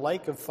into the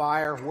lake of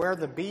fire where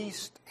the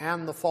beast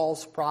and the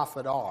false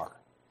prophet are.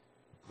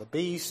 The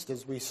beast,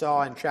 as we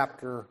saw in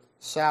chapter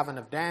 7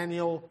 of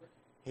Daniel,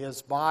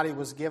 his body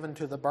was given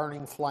to the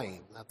burning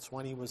flame. That's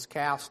when he was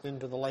cast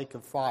into the lake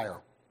of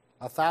fire.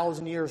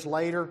 1,000 years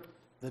later,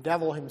 the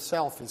devil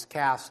himself is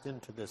cast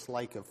into this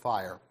lake of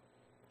fire.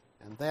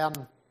 And then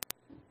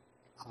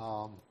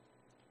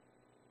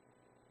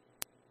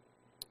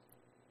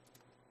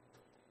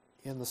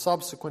in the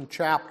subsequent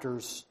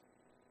chapters,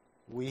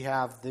 we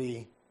have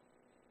the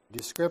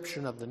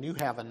description of the new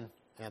heaven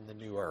and the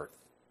new earth.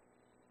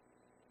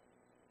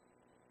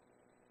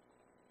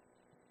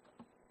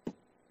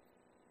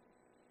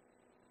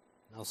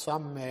 Now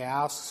some may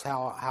ask,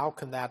 how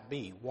can that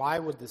be? Why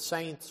would the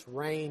saints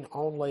reign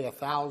only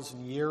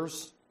 1,000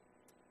 years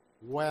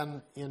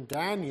when in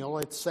Daniel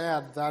it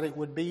said that it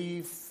would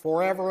be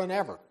forever and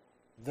ever?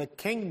 The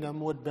kingdom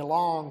would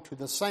belong to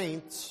the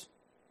saints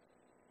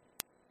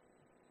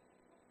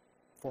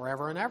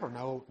forever and ever,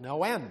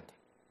 no end.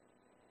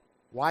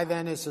 Why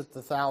then is it the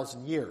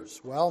 1,000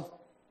 years?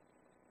 Well,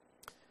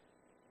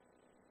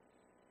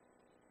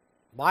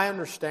 my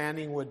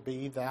understanding would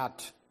be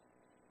that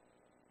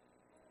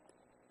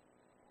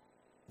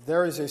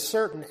there is a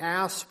certain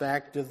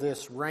aspect of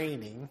this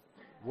reigning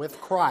with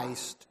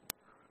Christ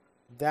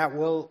that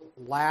will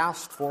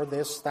last for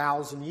this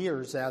 1,000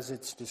 years as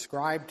it's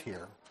described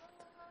here.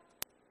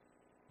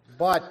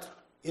 But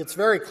it's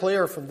very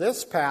clear from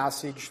this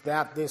passage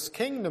that this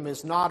kingdom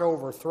is not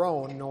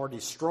overthrown nor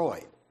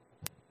destroyed.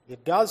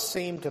 It does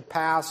seem to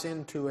pass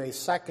into a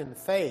second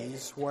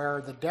phase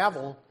where the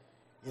devil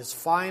is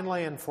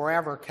finally and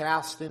forever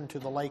cast into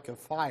the lake of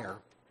fire.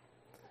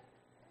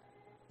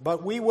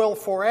 But we will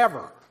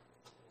forever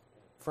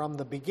from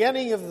the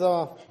beginning of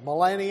the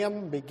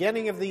millennium,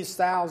 beginning of these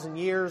 1,000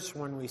 years,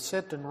 when we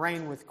sit and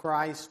reign with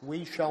Christ,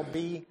 we shall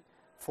be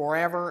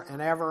forever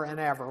and ever and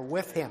ever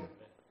with Him.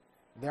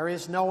 There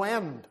is no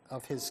end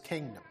of His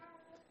kingdom,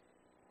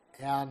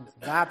 and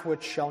that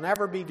which shall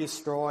never be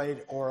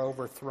destroyed or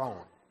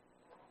overthrown.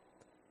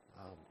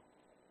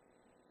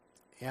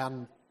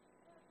 And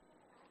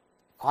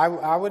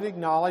I would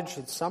acknowledge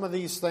that some of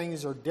these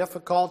things are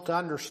difficult to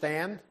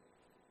understand.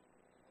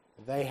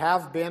 They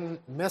have been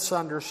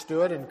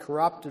misunderstood and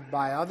corrupted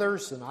by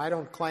others, and I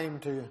don't claim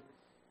to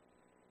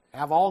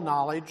have all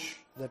knowledge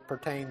that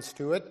pertains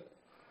to it.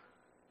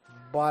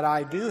 But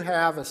I do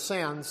have a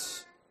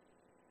sense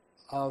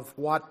of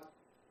what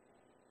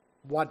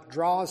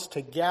draws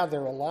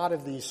together a lot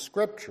of these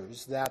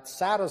scriptures that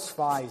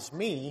satisfies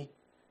me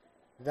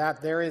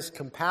that there is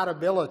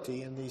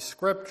compatibility in these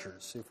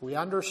scriptures. If we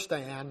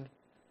understand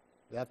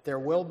that there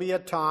will be a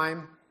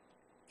time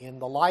in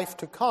the life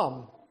to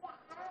come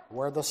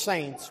where the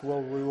saints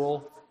will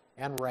rule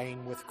and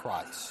reign with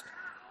Christ.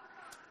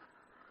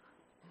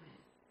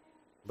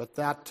 But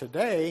that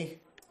today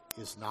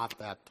is not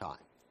that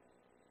time.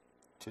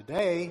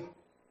 Today,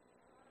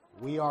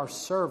 we are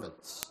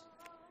servants,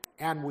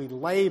 and we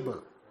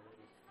labor.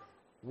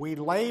 We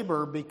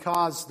labor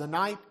because the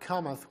night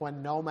cometh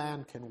when no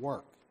man can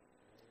work.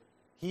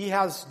 He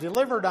has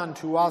delivered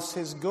unto us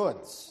His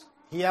goods.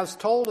 He has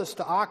told us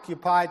to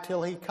occupy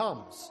till He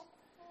comes.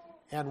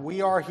 And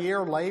we are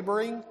here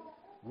laboring.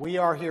 We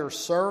are here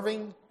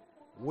serving.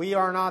 We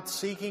are not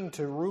seeking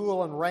to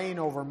rule and reign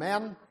over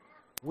men.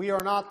 We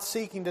are not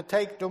seeking to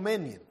take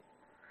dominion.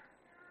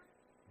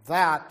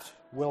 That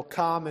will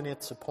come in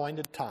its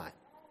appointed time,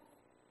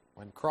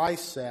 when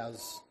Christ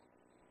says,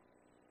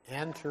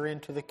 "Enter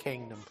into the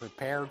kingdom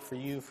prepared for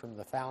you from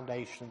the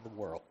foundation of the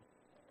world."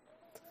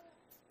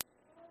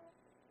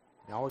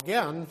 Now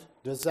again,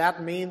 does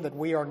that mean that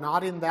we are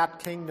not in that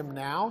kingdom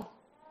now?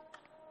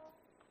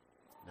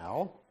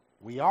 No,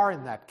 we are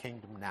in that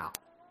kingdom now.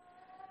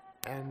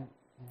 And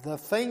the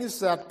things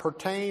that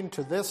pertain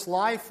to this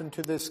life and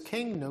to this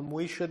kingdom,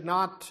 we should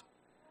not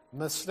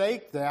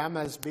mistake them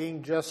as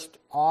being just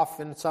off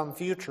in some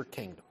future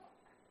kingdom.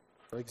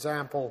 For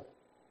example,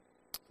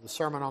 the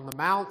Sermon on the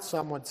Mount,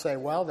 some would say,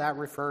 well, that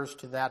refers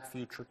to that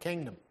future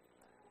kingdom.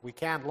 We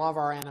can't love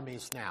our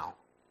enemies now.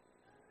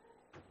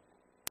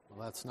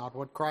 Well, that's not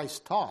what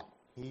Christ taught.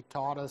 He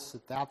taught us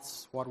that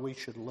that's what we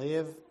should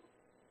live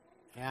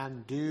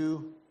and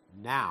do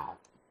now.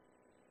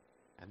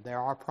 And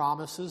there are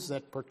promises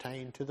that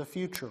pertain to the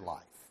future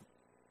life.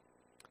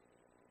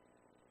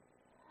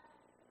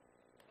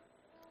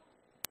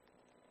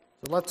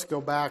 So let's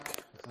go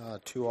back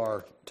to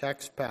our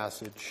text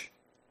passage.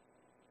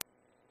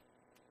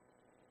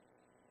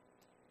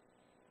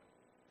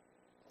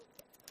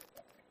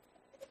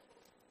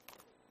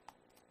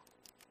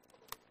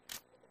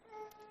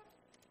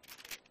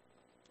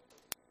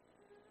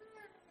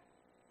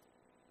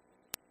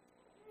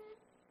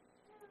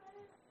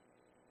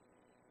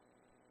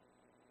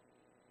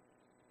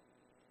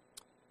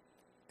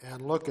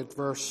 And look at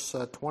verse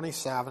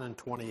 27 and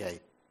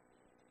 28.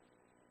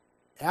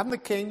 "And the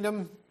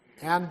kingdom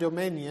and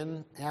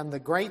dominion and the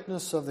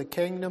greatness of the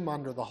kingdom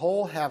under the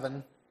whole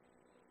heaven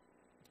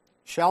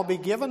shall be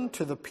given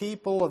to the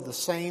people of the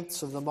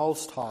saints of the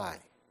Most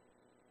High,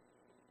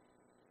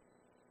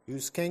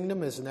 whose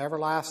kingdom is an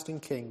everlasting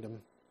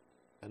kingdom,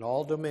 and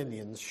all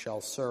dominions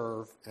shall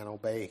serve and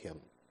obey Him.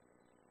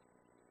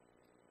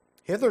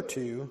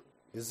 Hitherto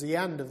is the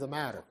end of the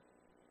matter.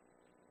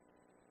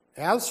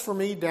 As for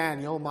me,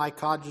 Daniel, my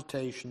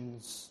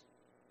cogitations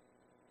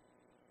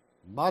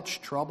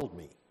much troubled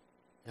me,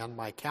 and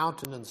my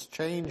countenance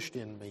changed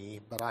in me,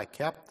 but I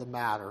kept the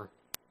matter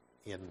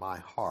in my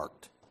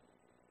heart."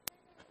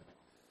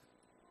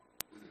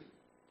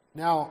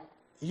 Now,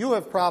 you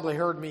have probably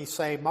heard me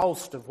say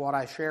most of what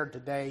I shared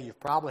today.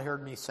 You've probably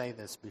heard me say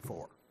this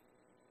before.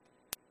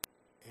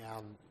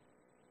 And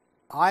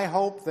I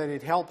hope that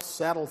it helps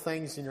settle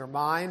things in your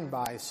mind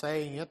by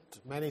saying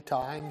it many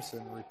times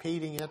and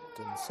repeating it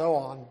and so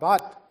on.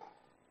 But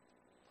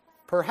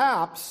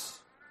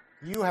perhaps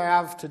you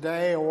have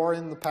today or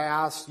in the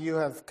past, you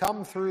have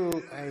come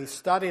through a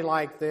study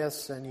like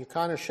this and you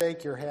kind of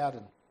shake your head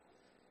and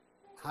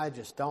I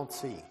just don't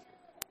see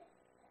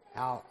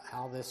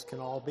how this can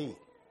all be.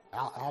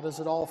 How does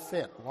it all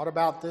fit? What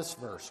about this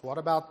verse? What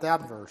about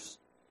that verse?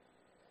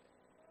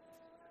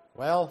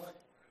 Well,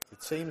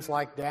 it seems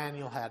like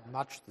Daniel had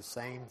much the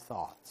same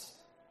thoughts.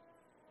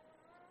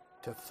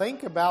 To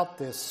think about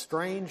this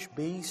strange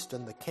beast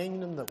and the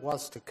kingdom that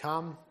was to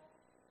come,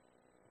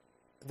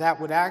 that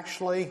would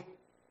actually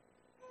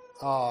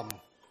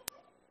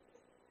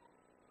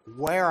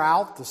wear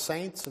out the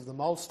saints of the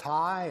Most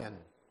High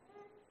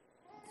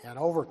and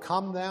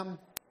overcome them,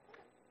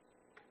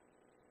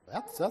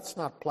 that's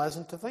not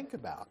pleasant to think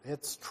about.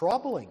 It's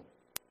troubling.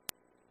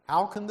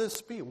 How can this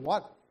be?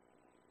 What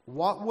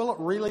will it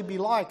really be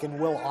like? And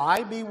will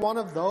I be one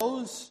of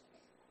those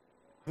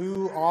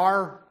who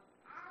are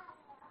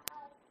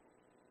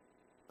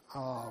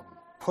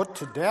put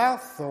to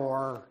death?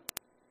 Or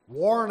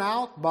worn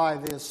out by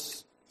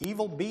this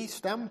evil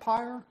beast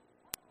empire?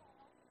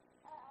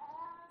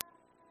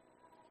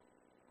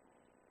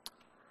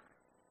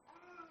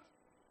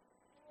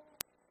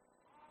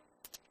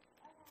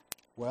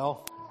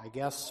 Well, I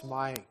guess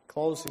my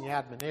closing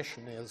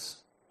admonition is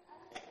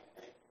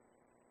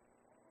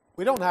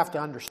we don't have to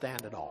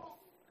understand it all.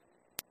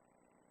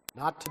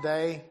 Not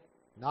today,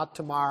 not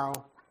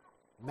tomorrow.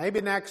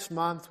 Maybe next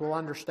month we'll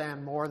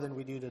understand more than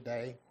we do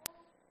today.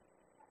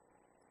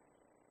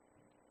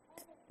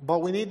 But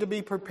we need to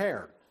be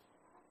prepared.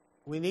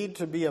 We need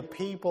to be a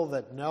people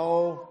that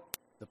know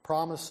the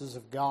promises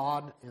of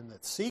God and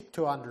that seek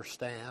to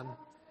understand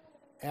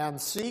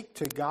and seek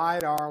to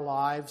guide our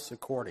lives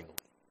accordingly.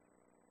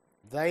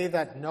 They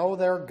that know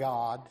their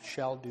God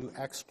shall do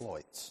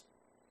exploits.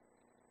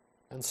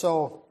 And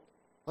so,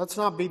 let's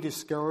not be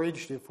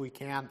discouraged if we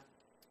can't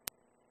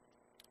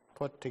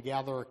put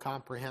together a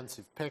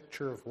comprehensive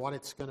picture of what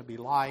it's going to be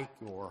like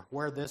or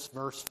where this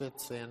verse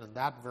fits in and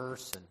that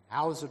verse and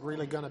how is it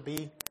really going to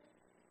be.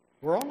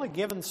 We're only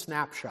given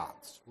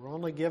snapshots. We're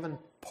only given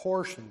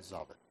portions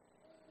of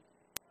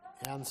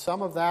it. And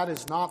some of that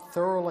is not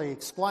thoroughly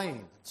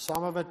explained.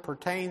 Some of it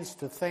pertains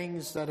to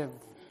things that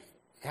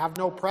have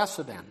no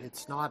precedent.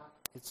 It's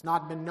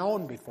not been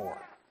known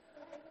before.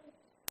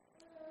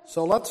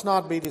 So let's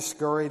not be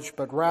discouraged,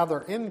 but rather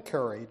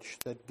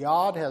encouraged that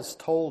God has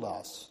told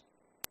us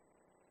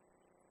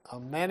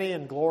many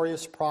and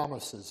glorious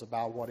promises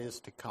about what is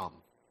to come,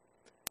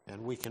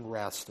 and we can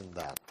rest in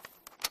that.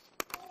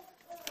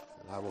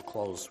 And I will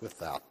close with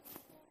that.